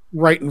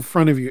 right in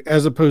front of you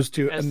as opposed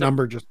to a As the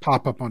number just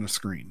pop up on a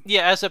screen.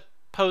 Yeah, as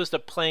opposed to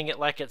playing it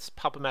like it's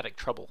Pop-O-Matic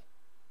Trouble.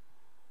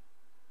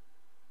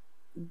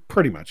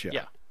 Pretty much, yeah.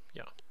 Yeah.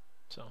 Yeah.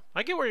 So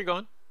I get where you're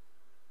going.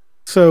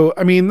 So,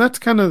 I mean, that's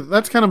kind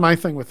of my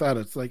thing with that.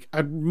 It's like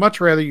I'd much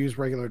rather use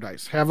regular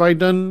dice. Have I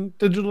done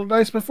digital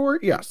dice before?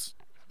 Yes.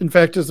 In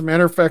fact, as a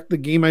matter of fact, the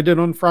game I did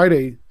on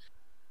Friday,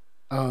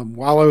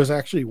 while I was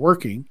actually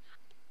working,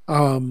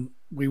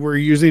 we were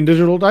using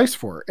digital dice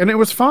for it, and it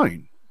was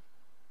fine.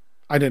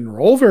 I didn't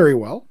roll very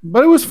well,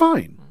 but it was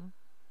fine. Mm-hmm.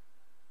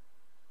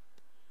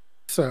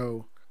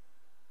 So,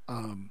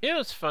 You know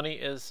what's funny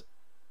is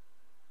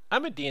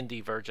I'm a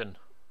D&D virgin.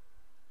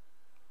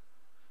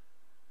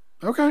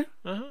 okay.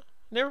 Uh huh.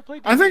 Never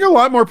played I think D&D. a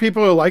lot more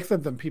people are like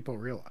that than people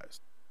realize.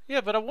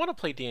 Yeah, but I want to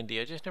play D&D.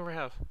 I just never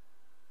have.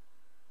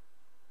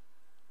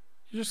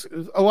 Just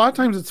a lot of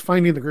times it's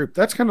finding the group.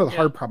 That's kind of the Yeah.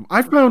 hard problem.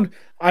 I found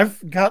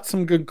I've got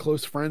some good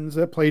close friends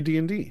that play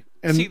D&D. See,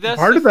 And that's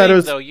part the of that thing,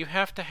 is, though. You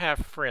have to have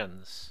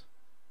friends,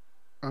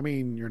 I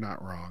mean, you're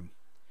not wrong.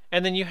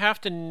 and then you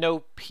have to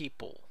know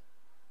people.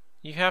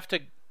 You have to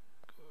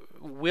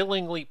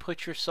willingly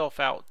put yourself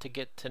out to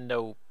get to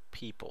know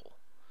people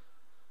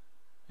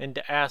and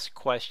to ask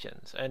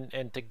questions and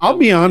to I'll go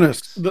be to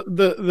honest. things.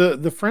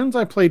 The friends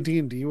I play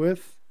D&D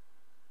with,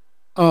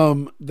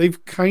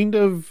 they've kind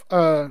of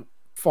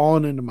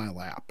fallen into my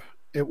lap.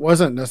 It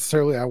wasn't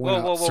necessarily I went Whoa,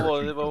 out whoa, whoa, whoa,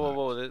 searching whoa, for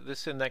whoa, that. whoa!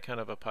 This isn't that kind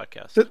of a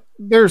podcast.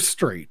 They're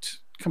straight.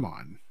 Come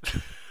on.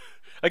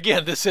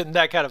 Again, this isn't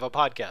that kind of a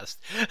podcast.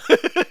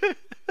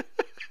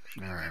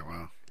 All right,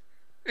 well.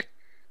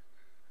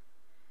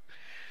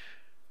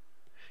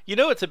 You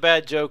know it's a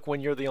bad joke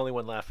when you're the only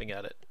one laughing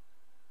at it.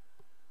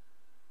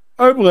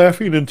 I'm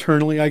laughing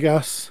internally, I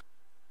guess.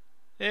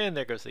 And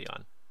there goes the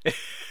yawn.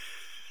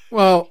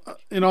 Well,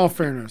 in all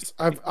fairness,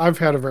 I've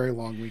had a very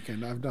long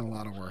weekend. I've done a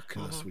lot of work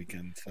this Mhm.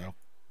 weekend, so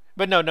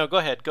But no, no, go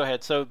ahead, go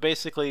ahead. So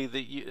basically,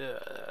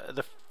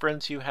 the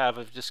friends you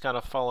have just kind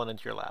of fallen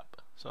into your lap.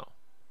 So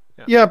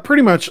yeah. yeah,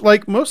 pretty much.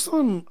 Like most of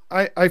them,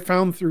 I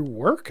found through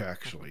work Mhm.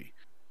 actually.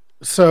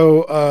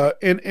 So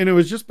and it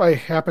was just by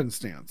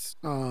happenstance.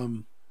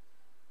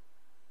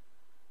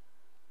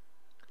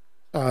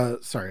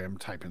 Sorry, I'm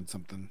typing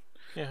something.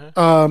 Yeah.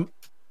 Um,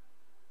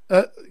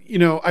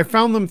 I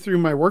found them through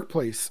my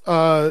workplace.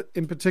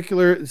 In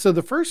particular, so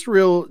the first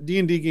real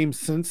D&D game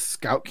since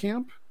Scout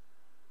Camp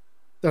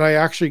that I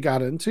actually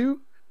got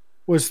into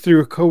was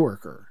through a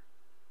coworker.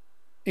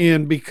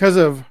 And because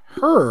of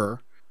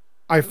her,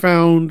 I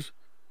found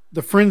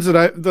the friends that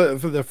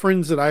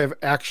I have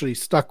actually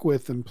stuck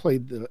with and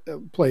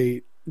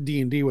play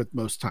D&D with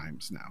most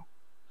times now.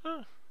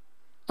 Huh.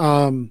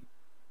 Um,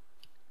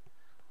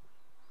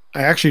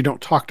 I actually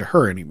don't talk to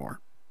her anymore.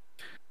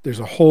 There's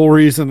a whole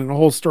reason and a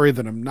whole story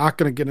that I'm not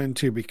going to get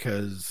into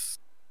because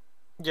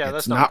Yeah, it's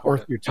that's not not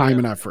worth important. your time Yeah.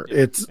 and effort.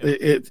 Yeah.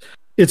 Yeah.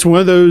 It's one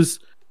of those.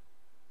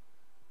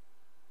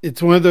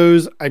 It's one of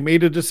those. I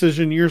made a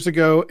decision years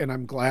ago, and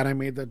I'm glad I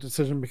made that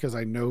decision because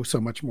I know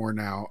so much more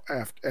now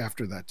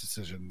after that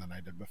decision than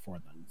I did before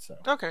then. So,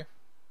 Okay.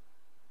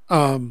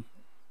 um,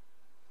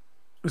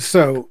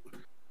 so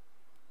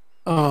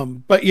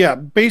but yeah,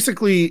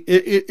 basically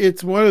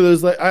it's one of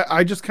those like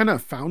I just kind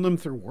of found them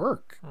through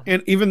work.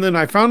 And even then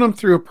I found them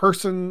through a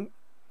person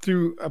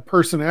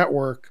at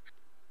work,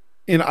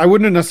 and I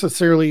wouldn't have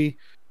necessarily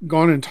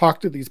gone and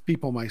talked to these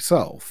people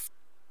myself.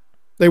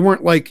 They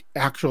weren't like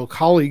actual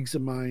colleagues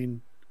of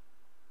mine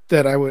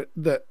that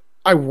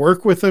I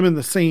work with them in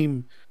the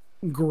same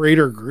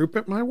greater group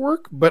at my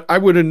work, but I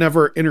would have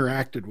never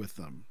interacted with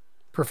them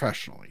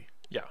professionally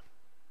Yeah.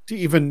 to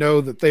even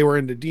know that they were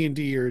into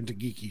D&D or into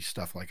geeky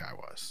stuff like I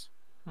was.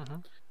 Mm-hmm.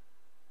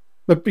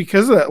 But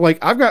because of that, like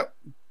I've got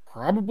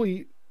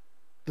probably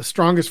the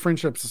strongest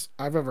friendships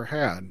I've ever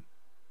had.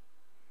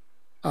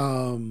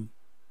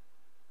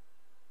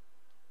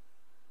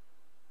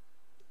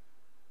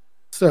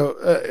 So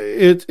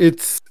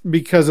it's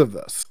because of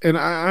this, and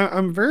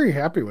I'm very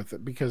happy with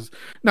it because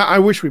now I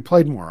wish we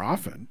played more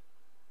often.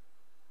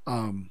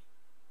 Um,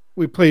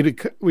 we played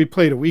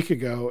a week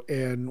ago,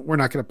 and we're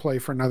not going to play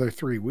for another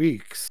 3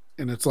 weeks,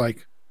 and it's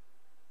like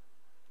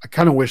I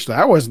kind of wish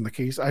that wasn't the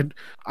case. I'd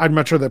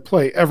much rather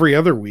play every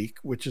other week,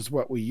 which is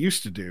what we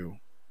used to do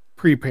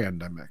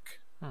pre-pandemic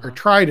or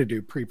try to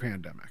do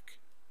pre-pandemic.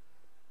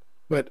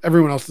 But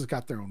everyone else has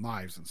got their own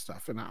lives and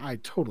stuff, and I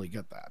totally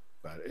get that.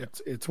 But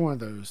it's one of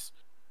those.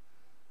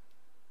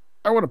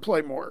 I want to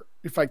play more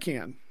if I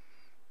can.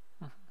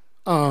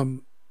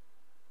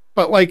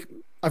 But like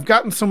I've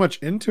gotten so much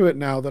into it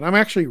now that I'm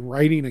actually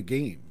writing a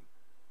game.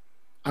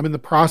 I'm in the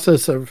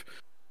process of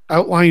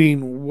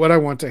outlining what I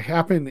want to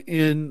happen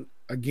in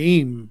a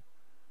game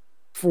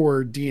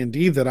for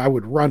D&D that I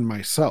would run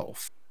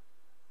myself.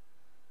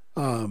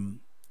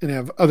 And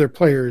have other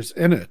players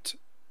in it.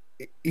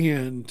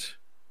 And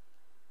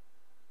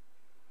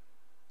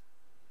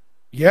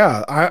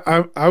yeah,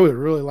 I would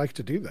really like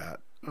to do that.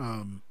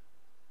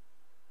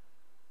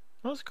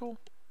 That's cool.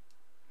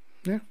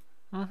 Yeah.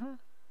 Mm-hmm.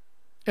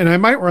 And I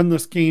might run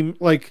this game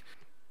like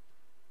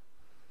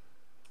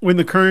when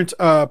the current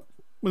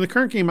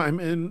game I'm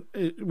in,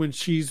 when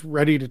she's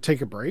ready to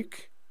take a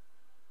break,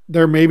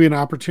 there may be an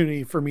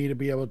opportunity for me to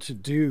be able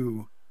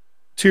to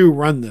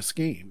run this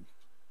game.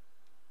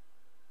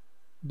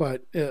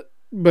 But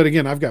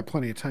again, I've got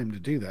plenty of time to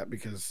do that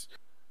because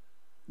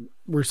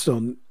we're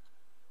still,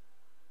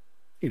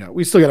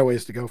 we still got a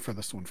ways to go for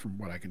this one from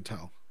what I can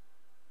tell.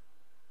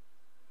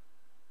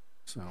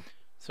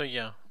 So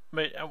yeah,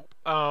 but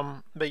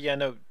yeah,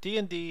 no.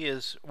 D&D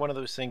is one of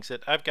those things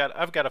that I've got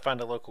to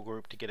find a local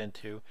group to get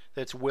into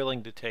that's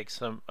willing to take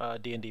some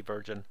D&D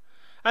version.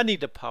 I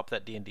need to pop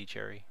that D&D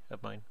cherry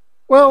of mine.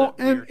 Well,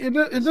 and it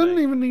doesn't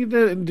even need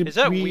to. Is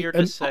that weird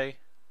to say?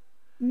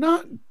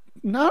 Not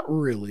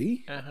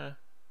really. Uh-huh.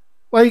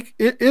 Like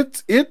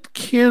it's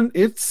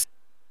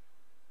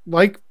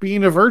like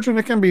being a virgin.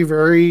 It can be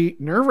very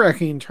nerve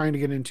wracking trying to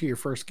get into your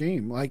first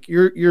game. Like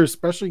you're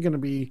especially going to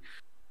be,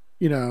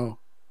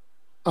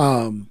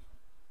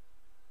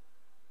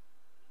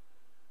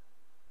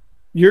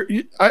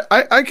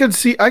 I could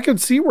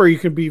see where you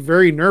could be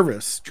very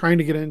nervous trying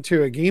to get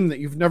into a game that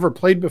you've never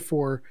played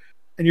before,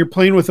 and you're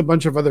playing with a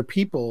bunch of other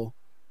people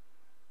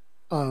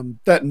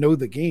that know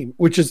the game,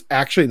 which is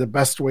actually the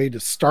best way to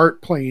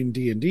start playing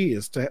D&D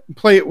is to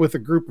play it with a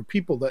group of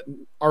people that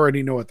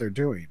already know what they're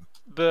doing,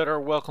 but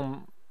are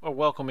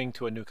welcoming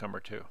to a newcomer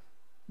too.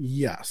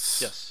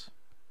 Yes.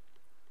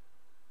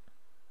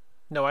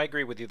 No, I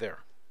agree with you there.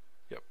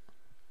 Yep.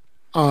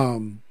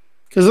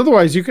 Because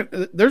otherwise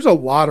there's a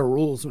lot of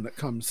rules when it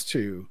comes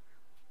to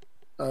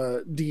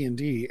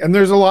D&D, and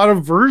there's a lot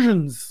of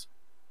versions.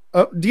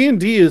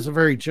 D&D is a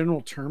very general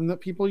term that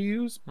people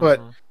use,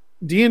 but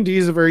D&D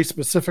is a very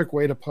specific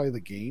way to play the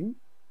game.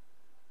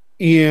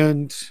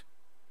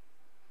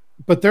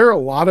 But there are a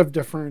lot of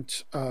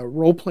different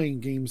role-playing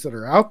games that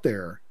are out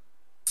there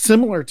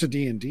similar to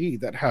D&D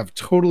that have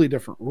totally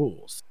different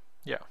rules.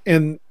 Yeah.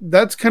 And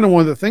that's kind of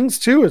one of the things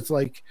too. It's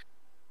like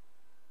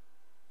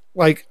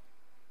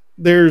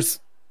there's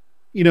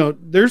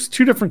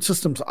two different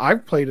systems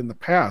I've played in the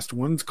past.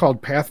 One's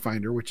called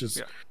Pathfinder, which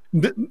is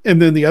and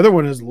then the other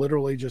one is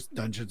literally just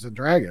Dungeons and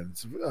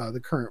Dragons.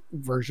 The current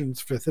version's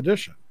 5th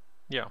edition.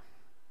 Yeah.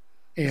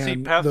 And see,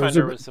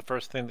 Pathfinder was the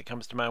first thing that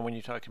comes to mind when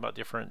you talk about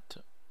different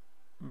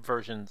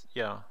versions.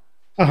 Yeah,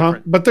 Uh-huh.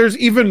 different But there's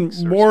even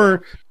remakes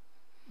or spin-offs.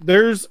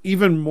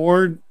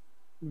 more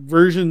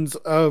versions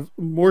of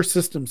more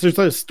systems. There's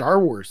a Star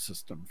Wars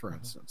system, for Hmm.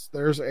 instance.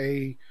 There's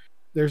a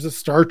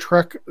Star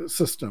Trek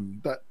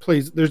system that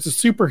plays. There's a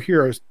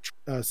superhero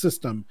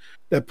system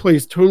that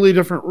plays totally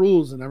different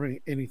rules than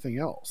anything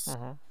else.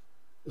 Hmm.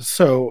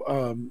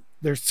 So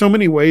there's so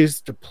many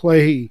ways to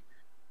play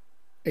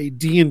a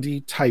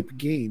D&D type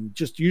game.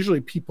 Just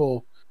usually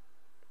people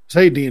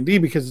say D&D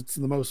because it's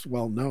the most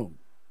well known,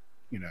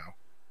 you know.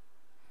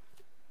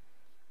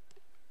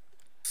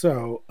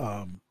 So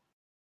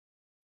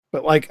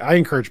but like I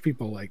encourage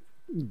people like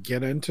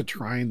get into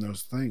trying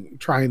those things,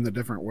 trying the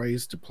different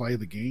ways to play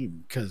the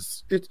game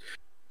because it's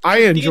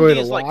I So D and enjoy it D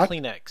a is like lot.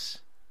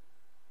 Kleenex.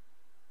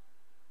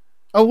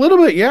 A little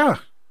bit, yeah.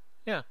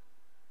 Yeah.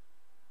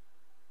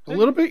 A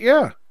little bit,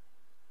 yeah.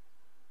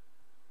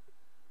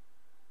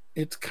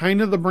 It's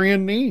kind of the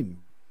brand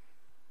name.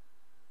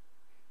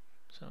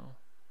 So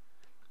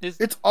is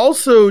It's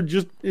also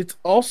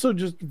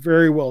just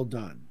very well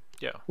done.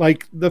 yeah.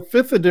 Like the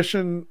 5th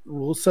edition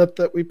rule set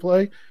that we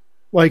play,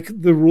 like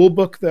the rule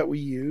book that we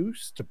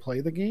use to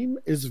play the game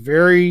is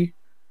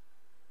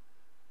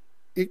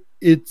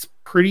it's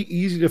pretty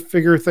easy to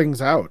figure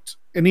things out.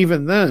 And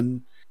even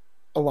then,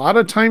 a lot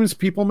of times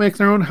people make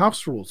their own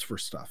house rules for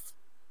stuff.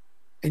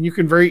 And you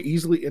can very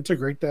easily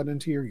integrate that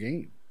into your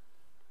game.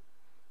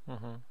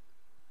 Hmm.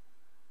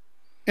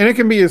 And it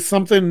can be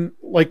something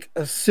like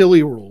a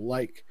silly rule,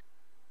 like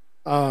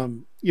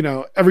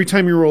every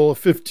time you roll a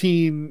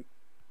 15,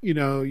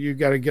 you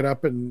got to get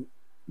up and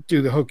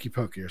do the hokey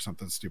pokey or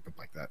something stupid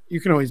like that. You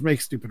can always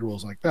make stupid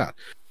rules like that.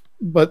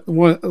 But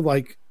one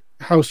like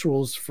house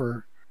rules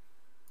for,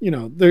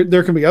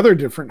 there can be other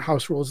different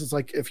house rules. It's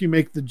like if you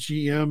make the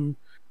GM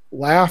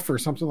laugh or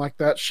something like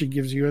that, she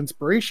gives you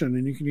inspiration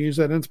and you can use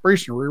that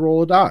inspiration to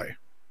reroll a die.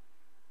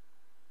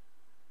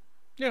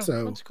 Yeah,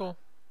 So that's cool.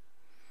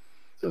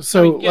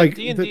 so Yeah, like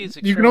D&D is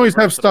you can extremely always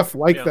have versatile. stuff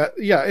like Yeah. that.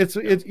 Yeah,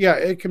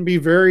 it can be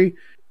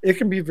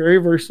very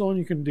versatile and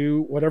you can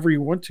do whatever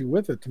you want to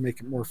with it to make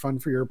it more fun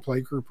for your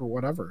play group or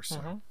whatever. So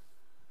Hmm.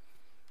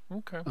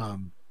 Okay.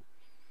 um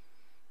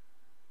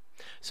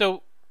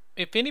So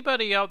if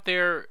anybody out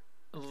there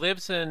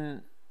lives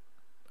in,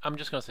 I'm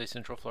just gonna say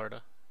Central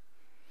Florida.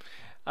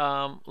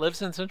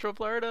 Lives in Central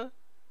Florida,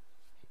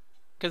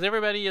 because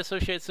everybody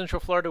associates Central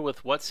Florida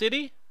with what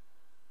city?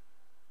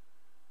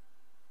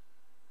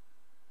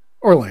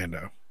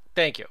 Orlando.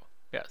 Thank you.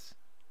 Yes.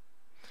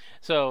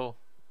 So,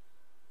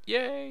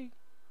 yay!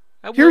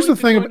 I will Here's the even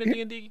thing join about a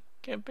D&D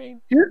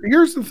campaign.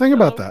 here's the thing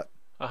about Hello. that.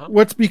 Uh huh.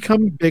 What's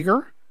become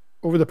bigger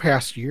over the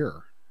past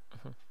year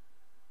Hmm.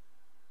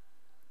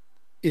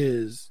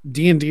 is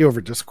D&D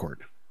over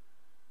Discord.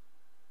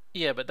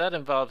 Yeah, but that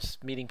involves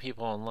meeting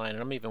people online,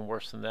 and I'm even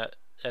worse than that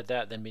at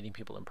that than meeting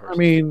people in I person.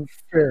 mean,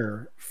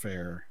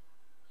 fair.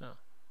 Oh.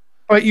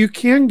 But you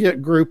can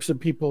get groups of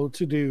people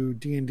to do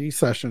D&D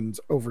sessions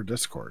over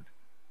Discord.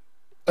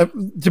 Uh,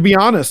 to be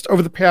honest,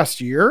 over the past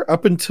year,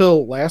 up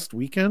until last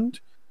weekend,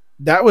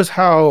 that was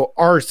how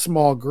our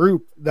small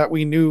group that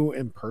we knew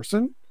in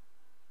person,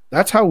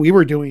 that's how we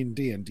were doing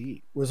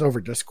D&D was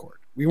over Discord.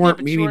 We Yeah, weren't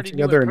but you meeting already knew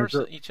together in in a person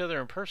group. each other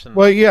in person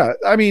Well, though. yeah,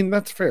 I mean,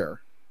 that's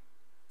fair.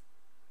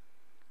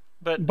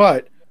 But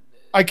But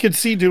I could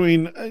see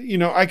doing,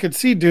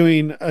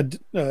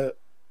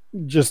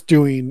 just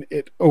doing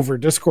it over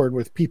Discord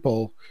with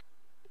people.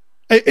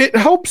 It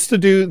helps to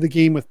do the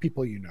game with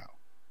people you know.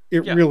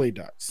 It yeah, really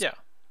does. yeah.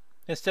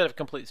 Instead of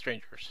complete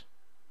strangers.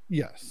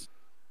 Yes.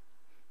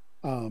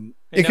 And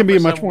It now, can be for a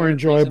much some more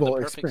weird reason, the enjoyable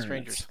Perfect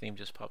Strangers experience. theme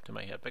just popped in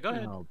my head. But go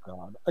ahead. Oh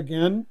God!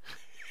 Again,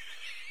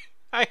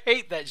 I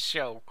hate that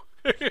show.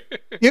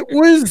 it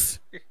was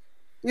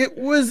it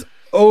was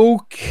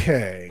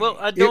Well, okay.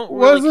 I It don't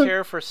really wasn't.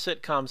 care for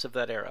sitcoms of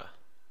that era.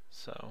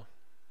 So,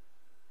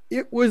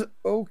 It was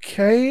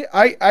okay.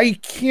 I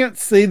can't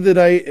say that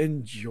I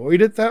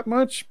enjoyed it that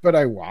much, but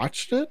I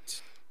watched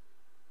it.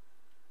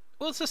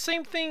 well, it's the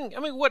same thing. I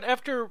mean, what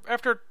after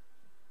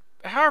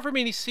however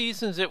many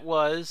seasons it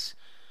was,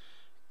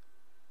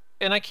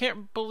 and I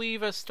can't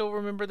believe I still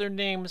remember their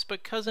names,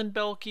 but Cousin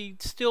Belky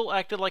still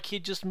acted like he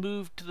just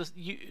moved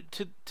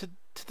to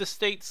to the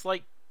states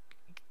like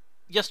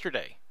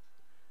yesterday.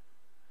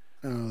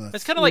 Oh,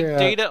 It's that's kind of like yeah.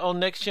 Data on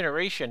Next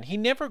Generation. He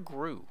never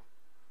grew.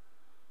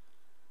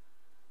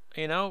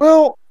 You know,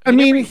 Well, I he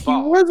never mean, he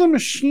was evolved. a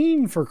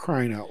machine for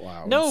crying out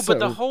loud. No, but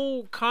the So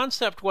whole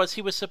concept was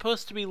he was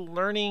supposed to be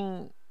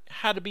learning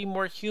how to be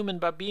more human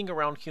by being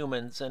around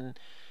humans, and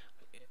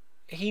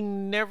he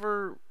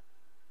never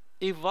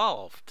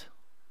evolved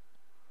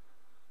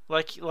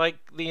like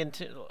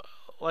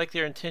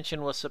their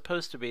intention was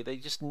supposed to be. They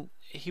just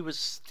he was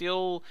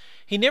still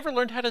he never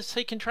learned how to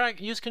say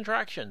use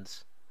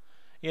contractions.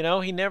 You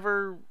know, he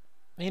never.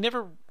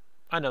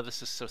 I know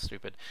this is so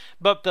stupid,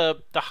 but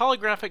the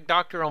holographic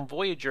Doctor on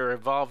Voyager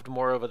evolved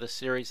more over the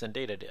series than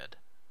Data did.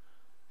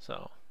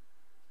 So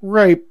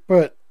right,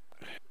 but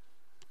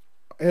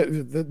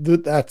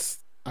that's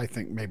I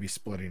think maybe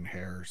splitting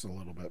hairs a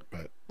little bit,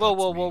 but whoa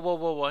that's whoa whoa me. whoa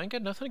whoa whoa! I ain't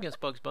got nothing against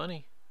Bugs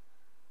Bunny.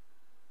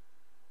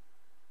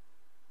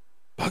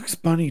 Bugs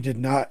Bunny did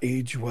not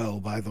age well,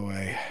 by the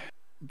way.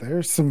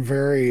 There's some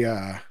very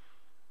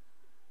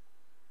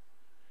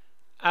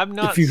I'm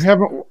not. if you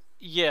haven't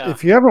Yeah.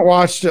 if you haven't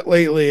watched it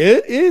lately,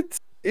 it's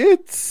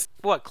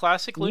What,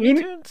 classic Looney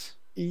Looney Tunes?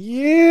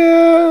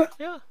 yeah.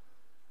 Yeah.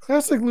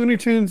 Classic Looney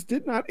Tunes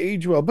did not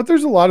age well, but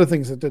there's a lot of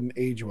things that didn't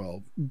age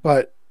well.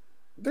 But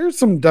there's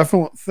some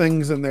definite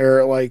things in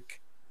there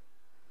like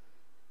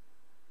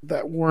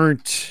that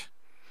weren't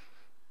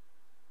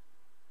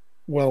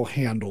well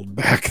handled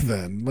back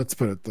then. Let's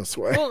put it this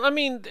way. Well, I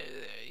mean,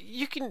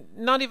 you can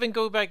not even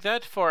go back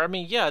that far. I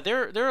mean, yeah,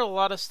 there are a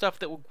lot of stuff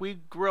that we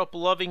grew up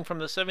loving from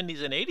the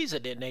 70s and 80s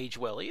that didn't age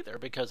well either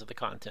because of the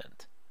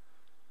content.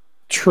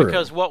 True.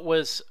 Because what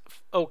was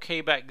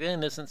okay back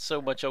then isn't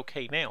so much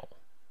okay now,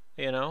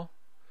 you know?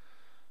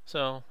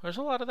 So there's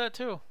a lot of that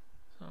too.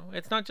 So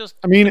it's not just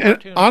I mean, the and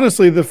cartoon.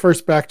 honestly, the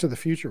first Back to the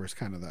Future was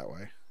kind of that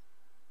way.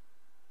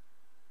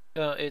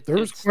 There It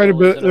was quite a still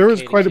bit. isn't There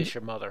was okay to quite a. kiss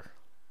your mother,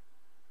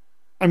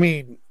 I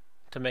mean,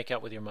 to make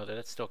out with your mother.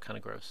 That's still kind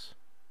of gross.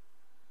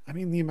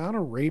 the amount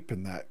of rape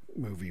in that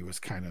movie was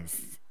kind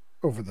of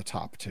over the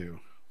top too,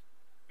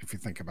 if you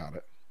think about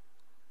it.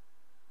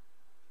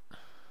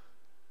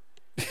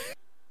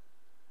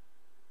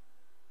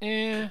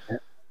 Eh,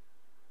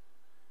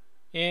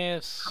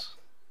 yes.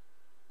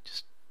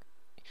 Just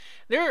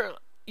there.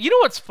 You know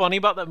what's funny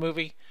about that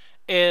movie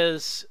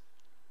is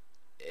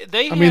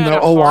they I mean, had a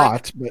a hard.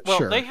 lot, but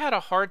Well, they sure. had a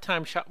hard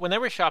time when they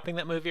were shopping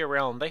that movie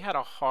around. They had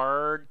a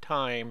hard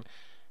time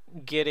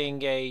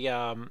getting a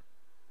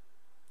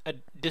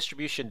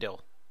distribution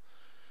deal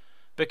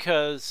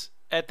because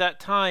at that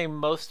time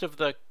most of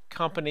the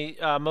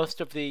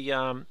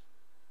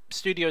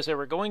studios they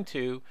were going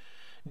to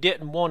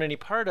didn't want any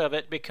part of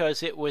it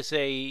because it was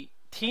a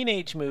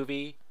teenage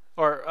movie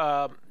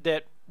or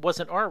that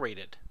wasn't R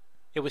rated.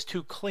 It was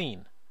too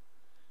clean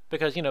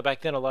because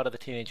back then a lot of the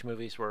teenage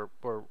movies were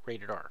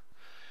rated R.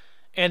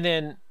 And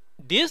then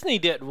Disney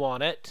didn't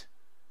want it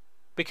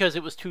because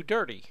it was too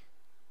dirty.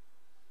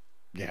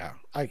 Yeah,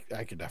 I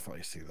could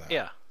definitely see that.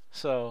 Yeah.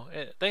 So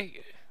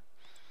they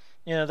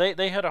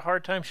had a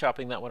hard time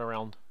shopping that one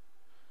around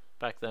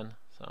back then.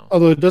 So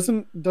Although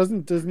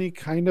doesn't Disney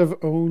kind of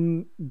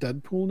own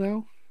Deadpool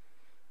now?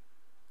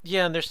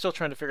 yeah, and they're still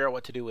trying to figure out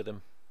what to do with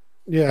him.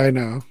 Yeah, I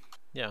know.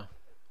 Yeah.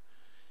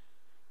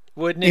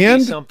 Wouldn't it be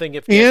And something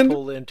if and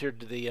Deadpool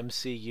entered the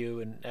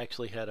MCU and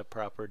actually had a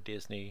proper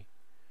Disney?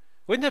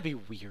 Wouldn't that be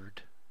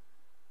weird?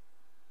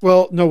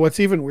 well, no, what's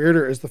even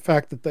weirder is the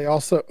fact that they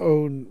also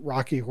own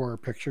Rocky Horror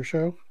Picture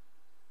Show.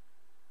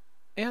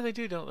 Yeah, they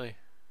do, don't they?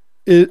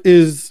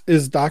 Is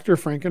Dr.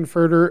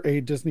 Frankenfurter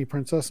a Disney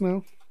princess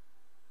now?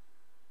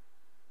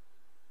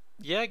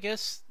 Yeah, I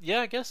guess.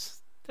 Yeah, I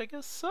guess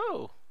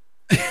so.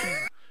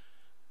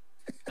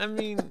 I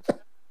mean,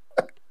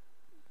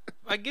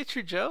 I get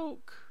your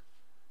joke,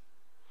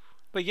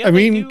 but yeah, I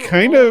they mean, do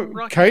own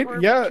Rocky Horror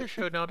yeah, Picture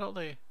Show now, don't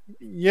they?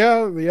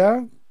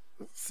 yeah.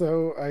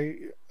 So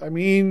I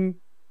mean,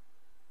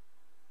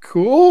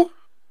 cool.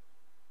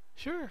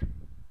 Sure.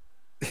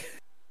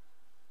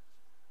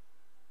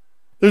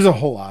 There's a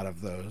whole lot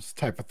of those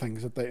type of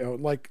things that they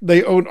own. Like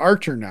they own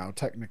Archer now,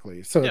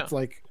 technically. So Yeah. it's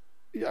like,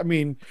 I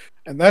mean,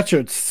 and that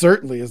show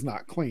certainly is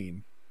not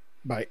clean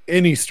by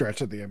any stretch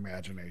of the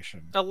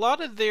imagination. A lot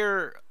of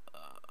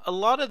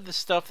the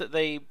stuff that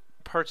they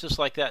purchase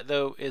like that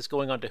though is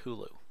going onto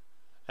Hulu,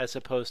 as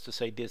opposed to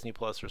say Disney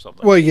Plus or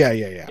something. Well, yeah.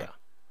 Yeah.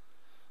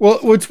 Well,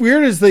 what's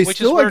weird is they Which is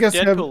still, I where guess,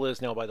 have. Deadpool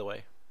is now, by the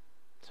way.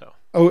 So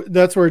Oh,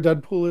 that's where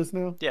Deadpool is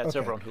now? yeah, it's Okay.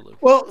 over on Hulu.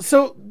 Well,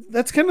 so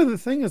that's kind of the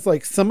thing is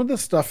like some of the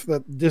stuff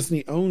that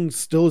Disney owns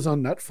still is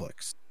on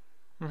Netflix.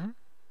 Hmm.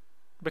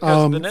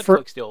 Because of the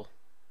Netflix deal.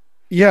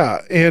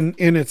 Yeah, and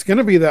it's going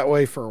to be that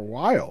way for a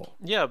while.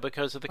 Yeah,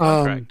 because of the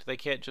contract, they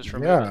can't just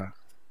remove it.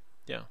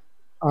 Yeah.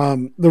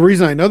 The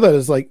reason I know that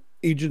is like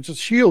Agents of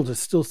Shield is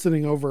still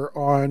sitting over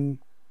on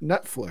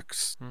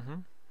Netflix,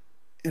 Hmm.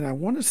 and I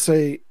want to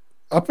say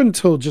up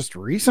until just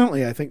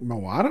recently, I think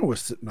Moana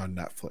was sitting on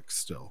Netflix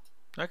still.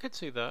 I could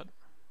see that,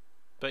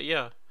 but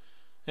yeah,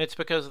 it's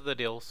because of the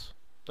deals.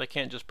 They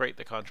can't just break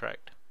the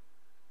contract.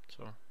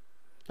 So,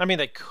 I mean,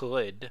 they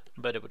could,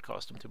 but it would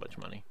cost them too much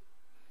money.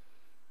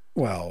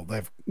 Well,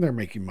 they're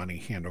making money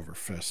hand over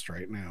fist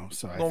right now.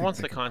 So I Well, think once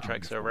they the could probably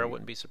contract's over, I afford it.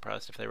 wouldn't be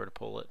surprised if they were to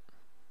pull it.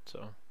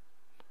 So,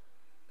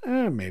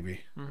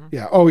 Maybe. hmm.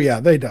 Yeah. Oh, yeah.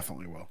 They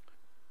definitely will.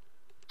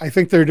 I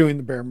think they're doing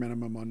the bare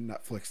minimum on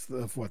Netflix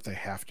of what they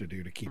have to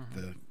do to keep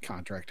the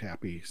contract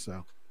happy.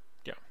 So,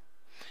 Yeah.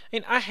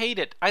 And I hate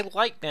it. I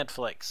like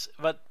Netflix,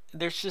 but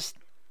there's just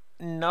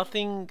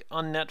nothing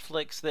on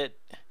Netflix that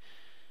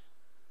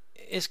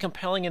is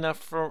compelling enough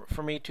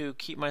for me to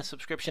keep my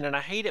subscription. And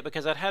I hate it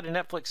because I'd had a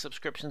Netflix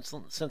subscription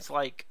since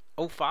like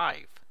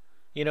 '05,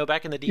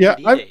 back in the yeah,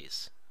 DVD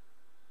days.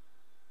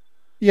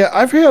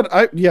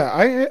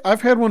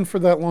 I've had one for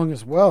that long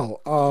as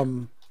well.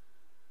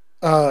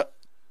 Uh,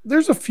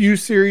 there's a few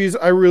series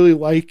I really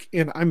like,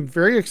 and I'm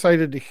very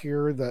excited to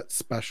hear that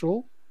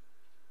special.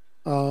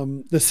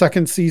 The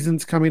second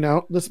season's coming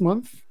out this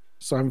month,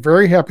 so I'm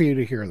very happy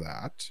to hear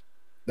that.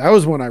 That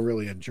was one I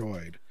really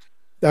enjoyed.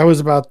 That was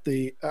about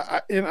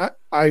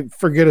I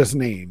forget his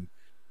name,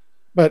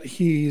 but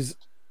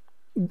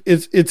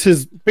it's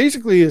his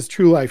basically his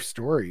true life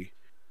story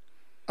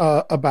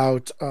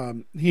about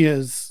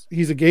he's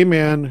a gay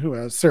man who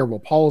has cerebral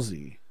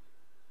palsy,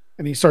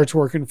 and he starts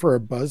working for a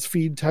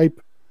BuzzFeed type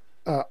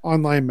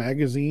online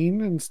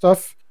magazine and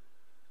stuff.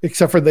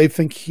 Except for they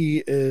think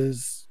he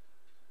is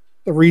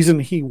the reason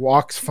he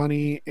walks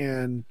funny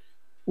and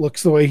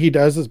looks the way he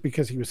does is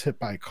because he was hit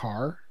by a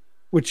car,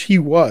 which he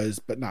was,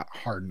 but not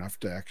hard enough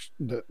to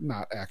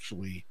not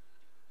actually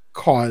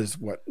cause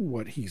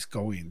what he's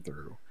going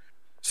through.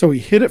 So he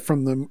hid it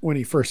from them when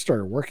he first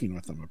started working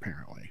with them,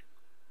 apparently.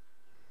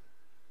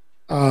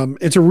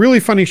 It's a really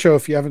funny show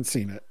if you haven't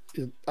seen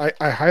it.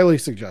 I highly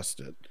suggest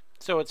it.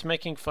 So it's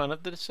making fun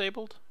of the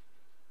disabled?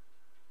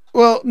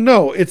 Well,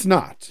 no, it's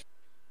not.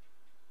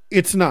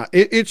 It's not.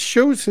 It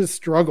shows his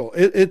struggle.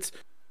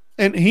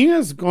 And he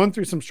has gone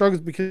through some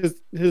struggles because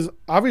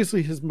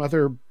obviously his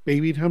mother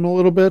babied him a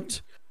little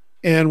bit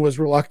and was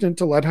reluctant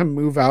to let him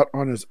move out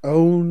on his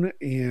own,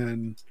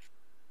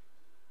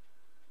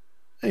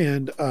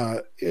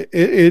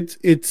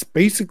 it's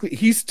basically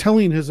he's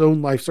telling his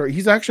own life story.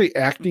 He's actually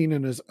acting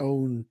in his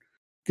own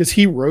because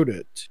he wrote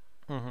it.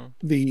 Mm-hmm.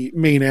 The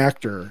main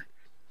actor,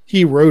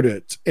 he wrote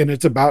it, and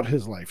it's about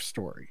his life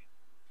story.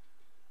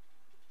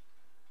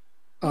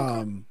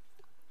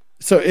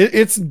 So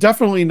it's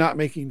definitely not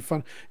making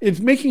fun. It's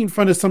making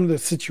fun of some of the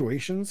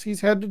situations he's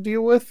had to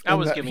deal with. I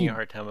was giving you a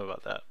hard time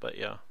about that, but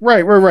yeah.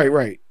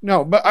 Right.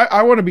 No, but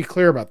I want to be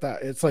clear about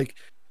that. It's like,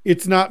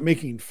 it's not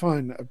making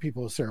fun of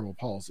people with cerebral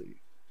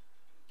palsy.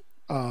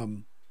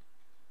 And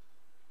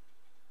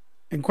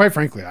quite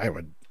frankly, I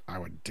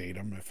would date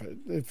him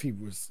if he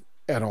was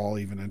at all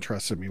even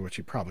interested in me, which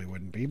he probably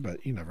wouldn't be,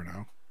 but you never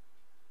know.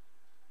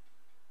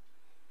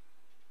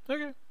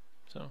 Okay.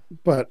 So,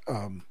 but,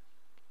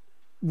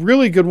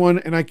 really good one,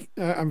 and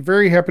I'm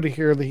very happy to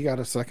hear that he got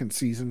a second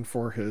season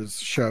for his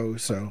show.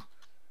 So,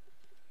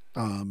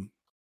 yeah,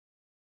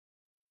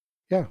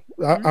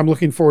 I'm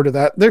looking forward to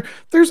that.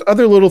 There's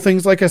other little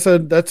things, like I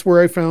said. That's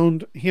where I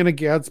found Hannah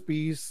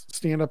Gadsby's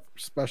stand-up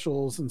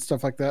specials and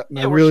stuff like that, and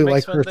I really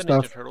like her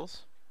stuff. Ninja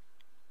Turtles.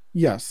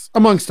 Yes,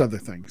 amongst other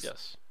things.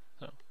 Yes.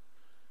 So.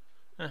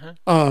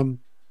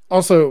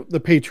 Also the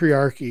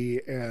patriarchy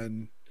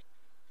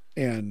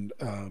and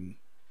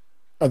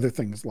other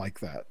things like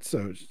that.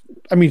 So,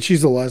 I mean,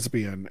 she's a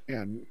lesbian,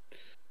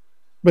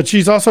 but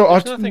she's also,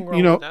 there's nothing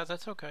wrong with that.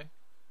 That's okay.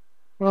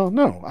 Well,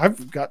 no, I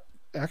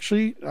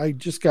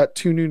just got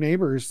 2 new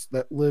neighbors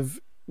that live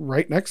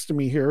right next to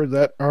me here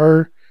that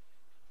are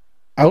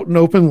out and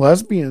open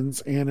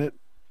lesbians, and it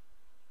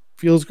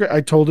feels great.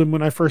 I told him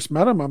when I first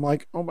met him, I'm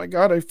like, oh my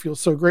God, I feel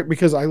so great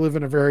because I live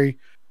in a very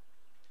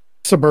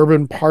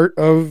suburban part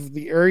of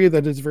the area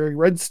that is very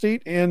red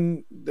state,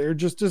 and there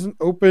just isn't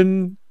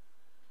open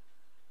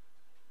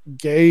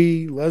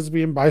gay,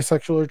 lesbian,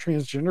 bisexual, or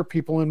transgender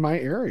people in my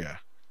area.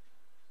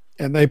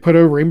 And they put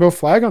a rainbow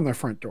flag on their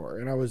front door.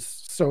 And I was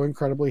so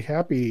incredibly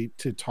happy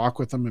to talk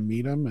with them and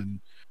meet them. And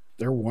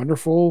they're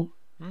wonderful.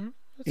 Mm-hmm.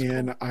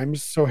 And cool. I'm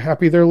so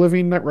happy they're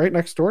living right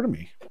next door to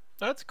me.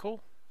 That's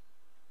cool.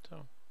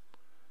 So,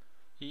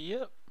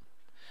 yep.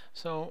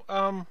 So,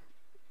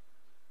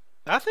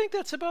 I think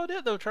that's about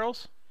it, though,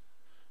 Charles.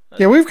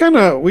 Yeah, we've kind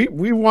of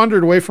we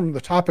wandered away from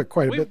the topic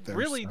quite a bit there.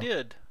 We really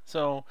did.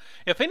 So,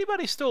 if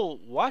anybody's still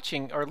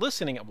watching or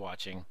listening,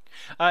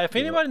 if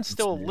anybody's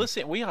still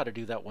listening, we ought to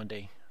do that one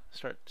day.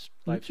 Start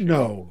live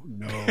streaming.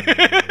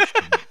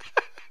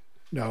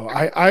 No.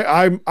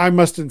 I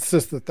must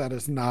insist that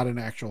is not an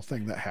actual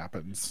thing that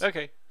happens.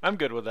 Okay, I'm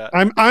good with that.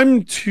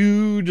 I'm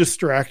too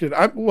distracted.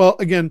 Well,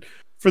 again,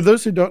 for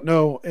those who don't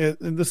know,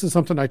 and this is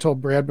something I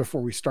told Brad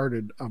before we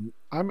started,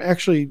 I'm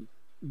actually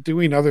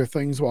doing other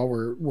things while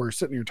we're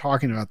sitting here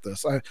talking about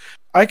this.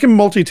 I can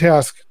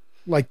multitask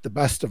like the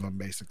best of them,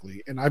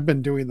 basically, and I've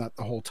been doing that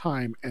the whole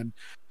time. And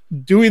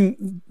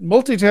doing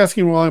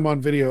multitasking while I'm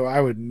on video, I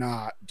would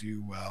not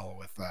do well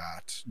with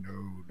that. No.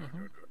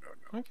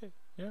 Okay,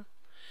 yeah.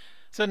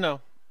 So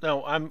no,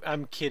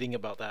 I'm kidding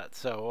about that.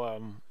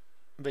 So,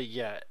 but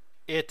yeah,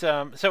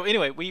 so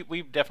anyway,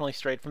 we've definitely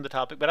strayed from the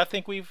topic, but I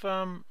think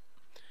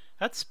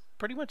that's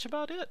pretty much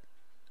about it.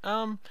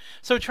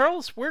 So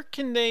Charles, where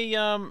can they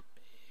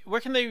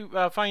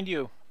find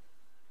you?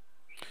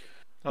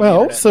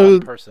 Well, internet, so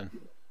in person.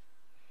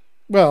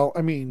 Well,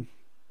 I mean,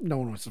 no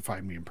one wants to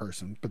find me in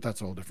person, but that's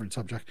a whole different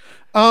subject.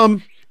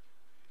 The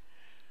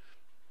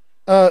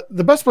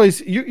best place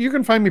you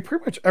can find me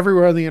pretty much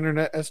everywhere on the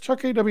internet as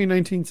Chuck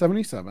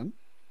AW1977.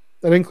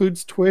 That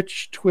includes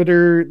Twitch,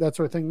 Twitter, that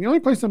sort of thing. The only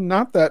place I'm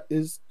not that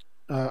is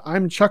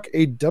I'm Chuck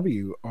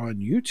AW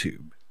on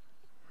YouTube.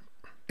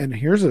 And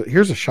here's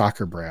a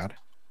shocker, Brad.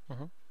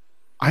 Mm-hmm.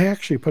 I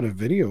actually put a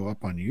video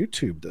up on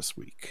YouTube this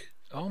week.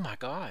 Oh my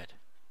God!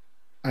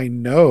 I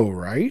know,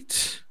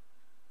 right?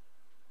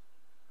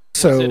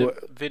 Was it a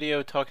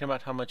video talking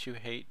about how much you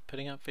hate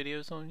putting up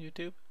videos on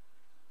YouTube?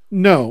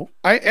 No,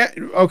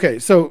 okay.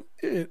 So,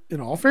 in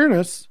all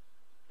fairness,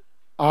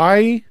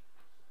 I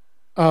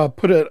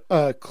put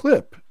a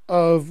clip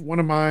of one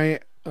of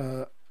my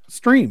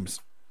streams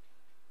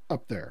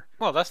up there.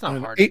 Well, that's not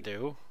And hard to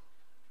do.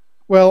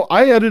 well,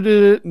 I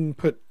edited it and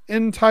put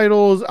end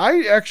titles.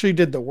 I actually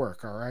did the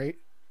work. All right.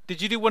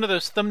 Did you do one of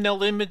those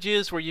thumbnail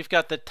images where you've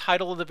got the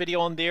title of the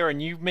video on there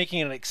and you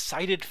making an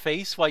excited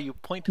face while you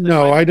point to the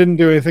No, I title? didn't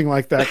do anything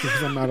like that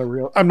because I'm not a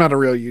real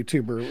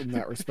YouTuber in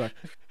that respect.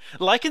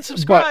 Like and But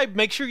subscribe.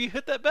 Make sure you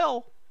hit that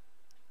bell.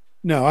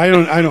 no, I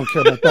don't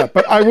care about that.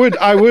 But I would.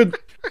 I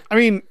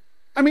mean,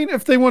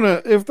 if they want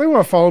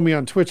to follow me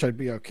on Twitch, I'd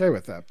be okay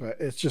with that. But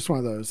it's just one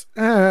of those.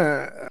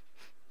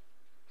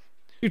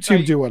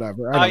 YouTube, do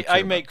whatever. I don't care I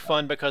about make that.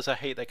 fun because I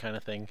hate that kind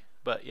of thing.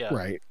 But yeah,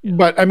 Right. yeah.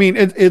 But I mean,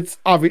 it's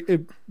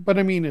obvious. But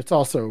I mean, it's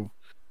also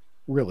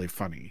really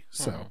funny.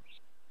 So,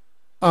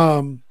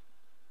 um,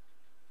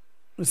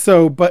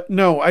 but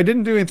no, I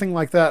didn't do anything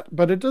like that.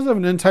 But it does have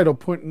an end title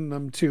pointing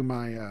them to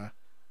my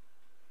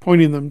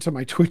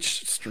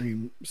Twitch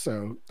stream.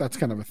 So that's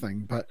kind of a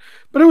thing. But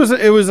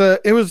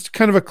it was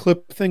kind of a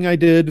clip thing I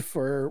did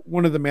for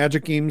one of the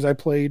Magic games I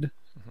played.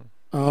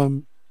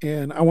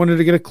 And I wanted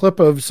to get a clip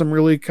of some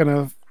really kind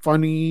of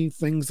funny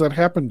things that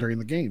happened during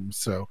the game.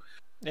 So,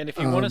 And if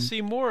you want to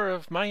see more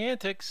of my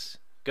antics,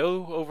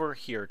 go over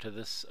here to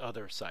this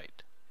other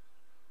site.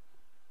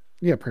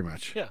 yeah, pretty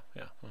much. Yeah,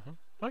 yeah.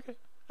 Okay,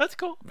 that's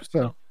cool.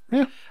 So,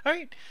 yeah. All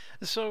right.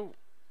 So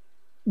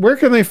Where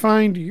can they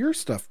find your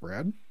stuff,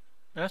 Brad?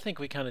 I think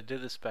we kind of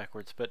did this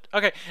backwards, but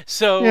okay.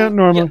 So Yeah,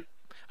 normally.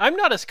 I'm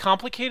not as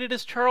complicated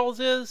as Charles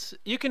is.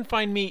 You can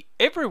find me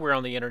everywhere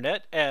on the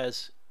internet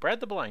as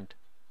Brad the Blind.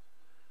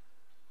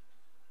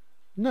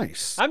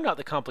 Nice. I'm not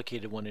the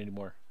complicated one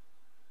anymore.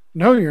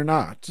 No, you're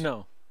not.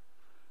 No.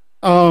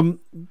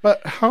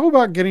 But how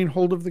about getting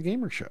hold of the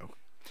Gamer Show?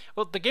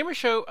 Well, the Gamer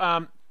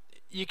Show,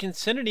 you can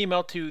send an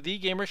email to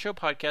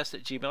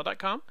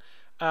thegamershowpodcast@gmail.com.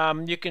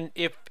 You can,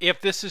 if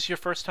this is your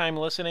first time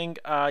listening,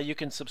 you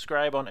can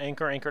subscribe on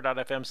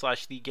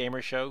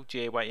anchor.fm/thegamershow,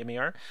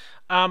 GAYMER.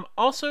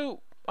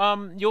 Also,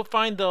 you'll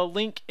find the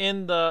link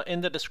in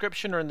the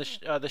description or in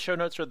the show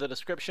notes or the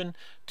description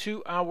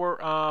to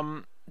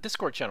our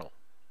Discord channel.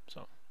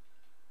 So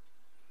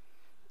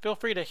feel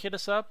free to hit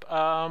us up.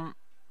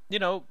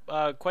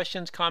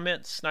 Questions,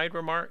 comments, snide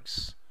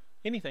remarks,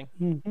 anything.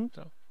 Mm-hmm.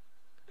 So,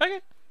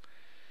 okay.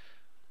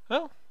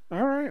 Well,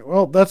 all right.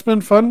 Well, that's been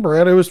fun,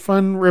 Brad. It was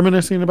fun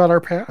reminiscing about our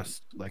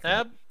past. Like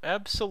that.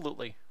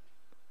 absolutely.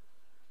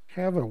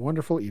 Have a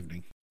wonderful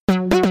evening.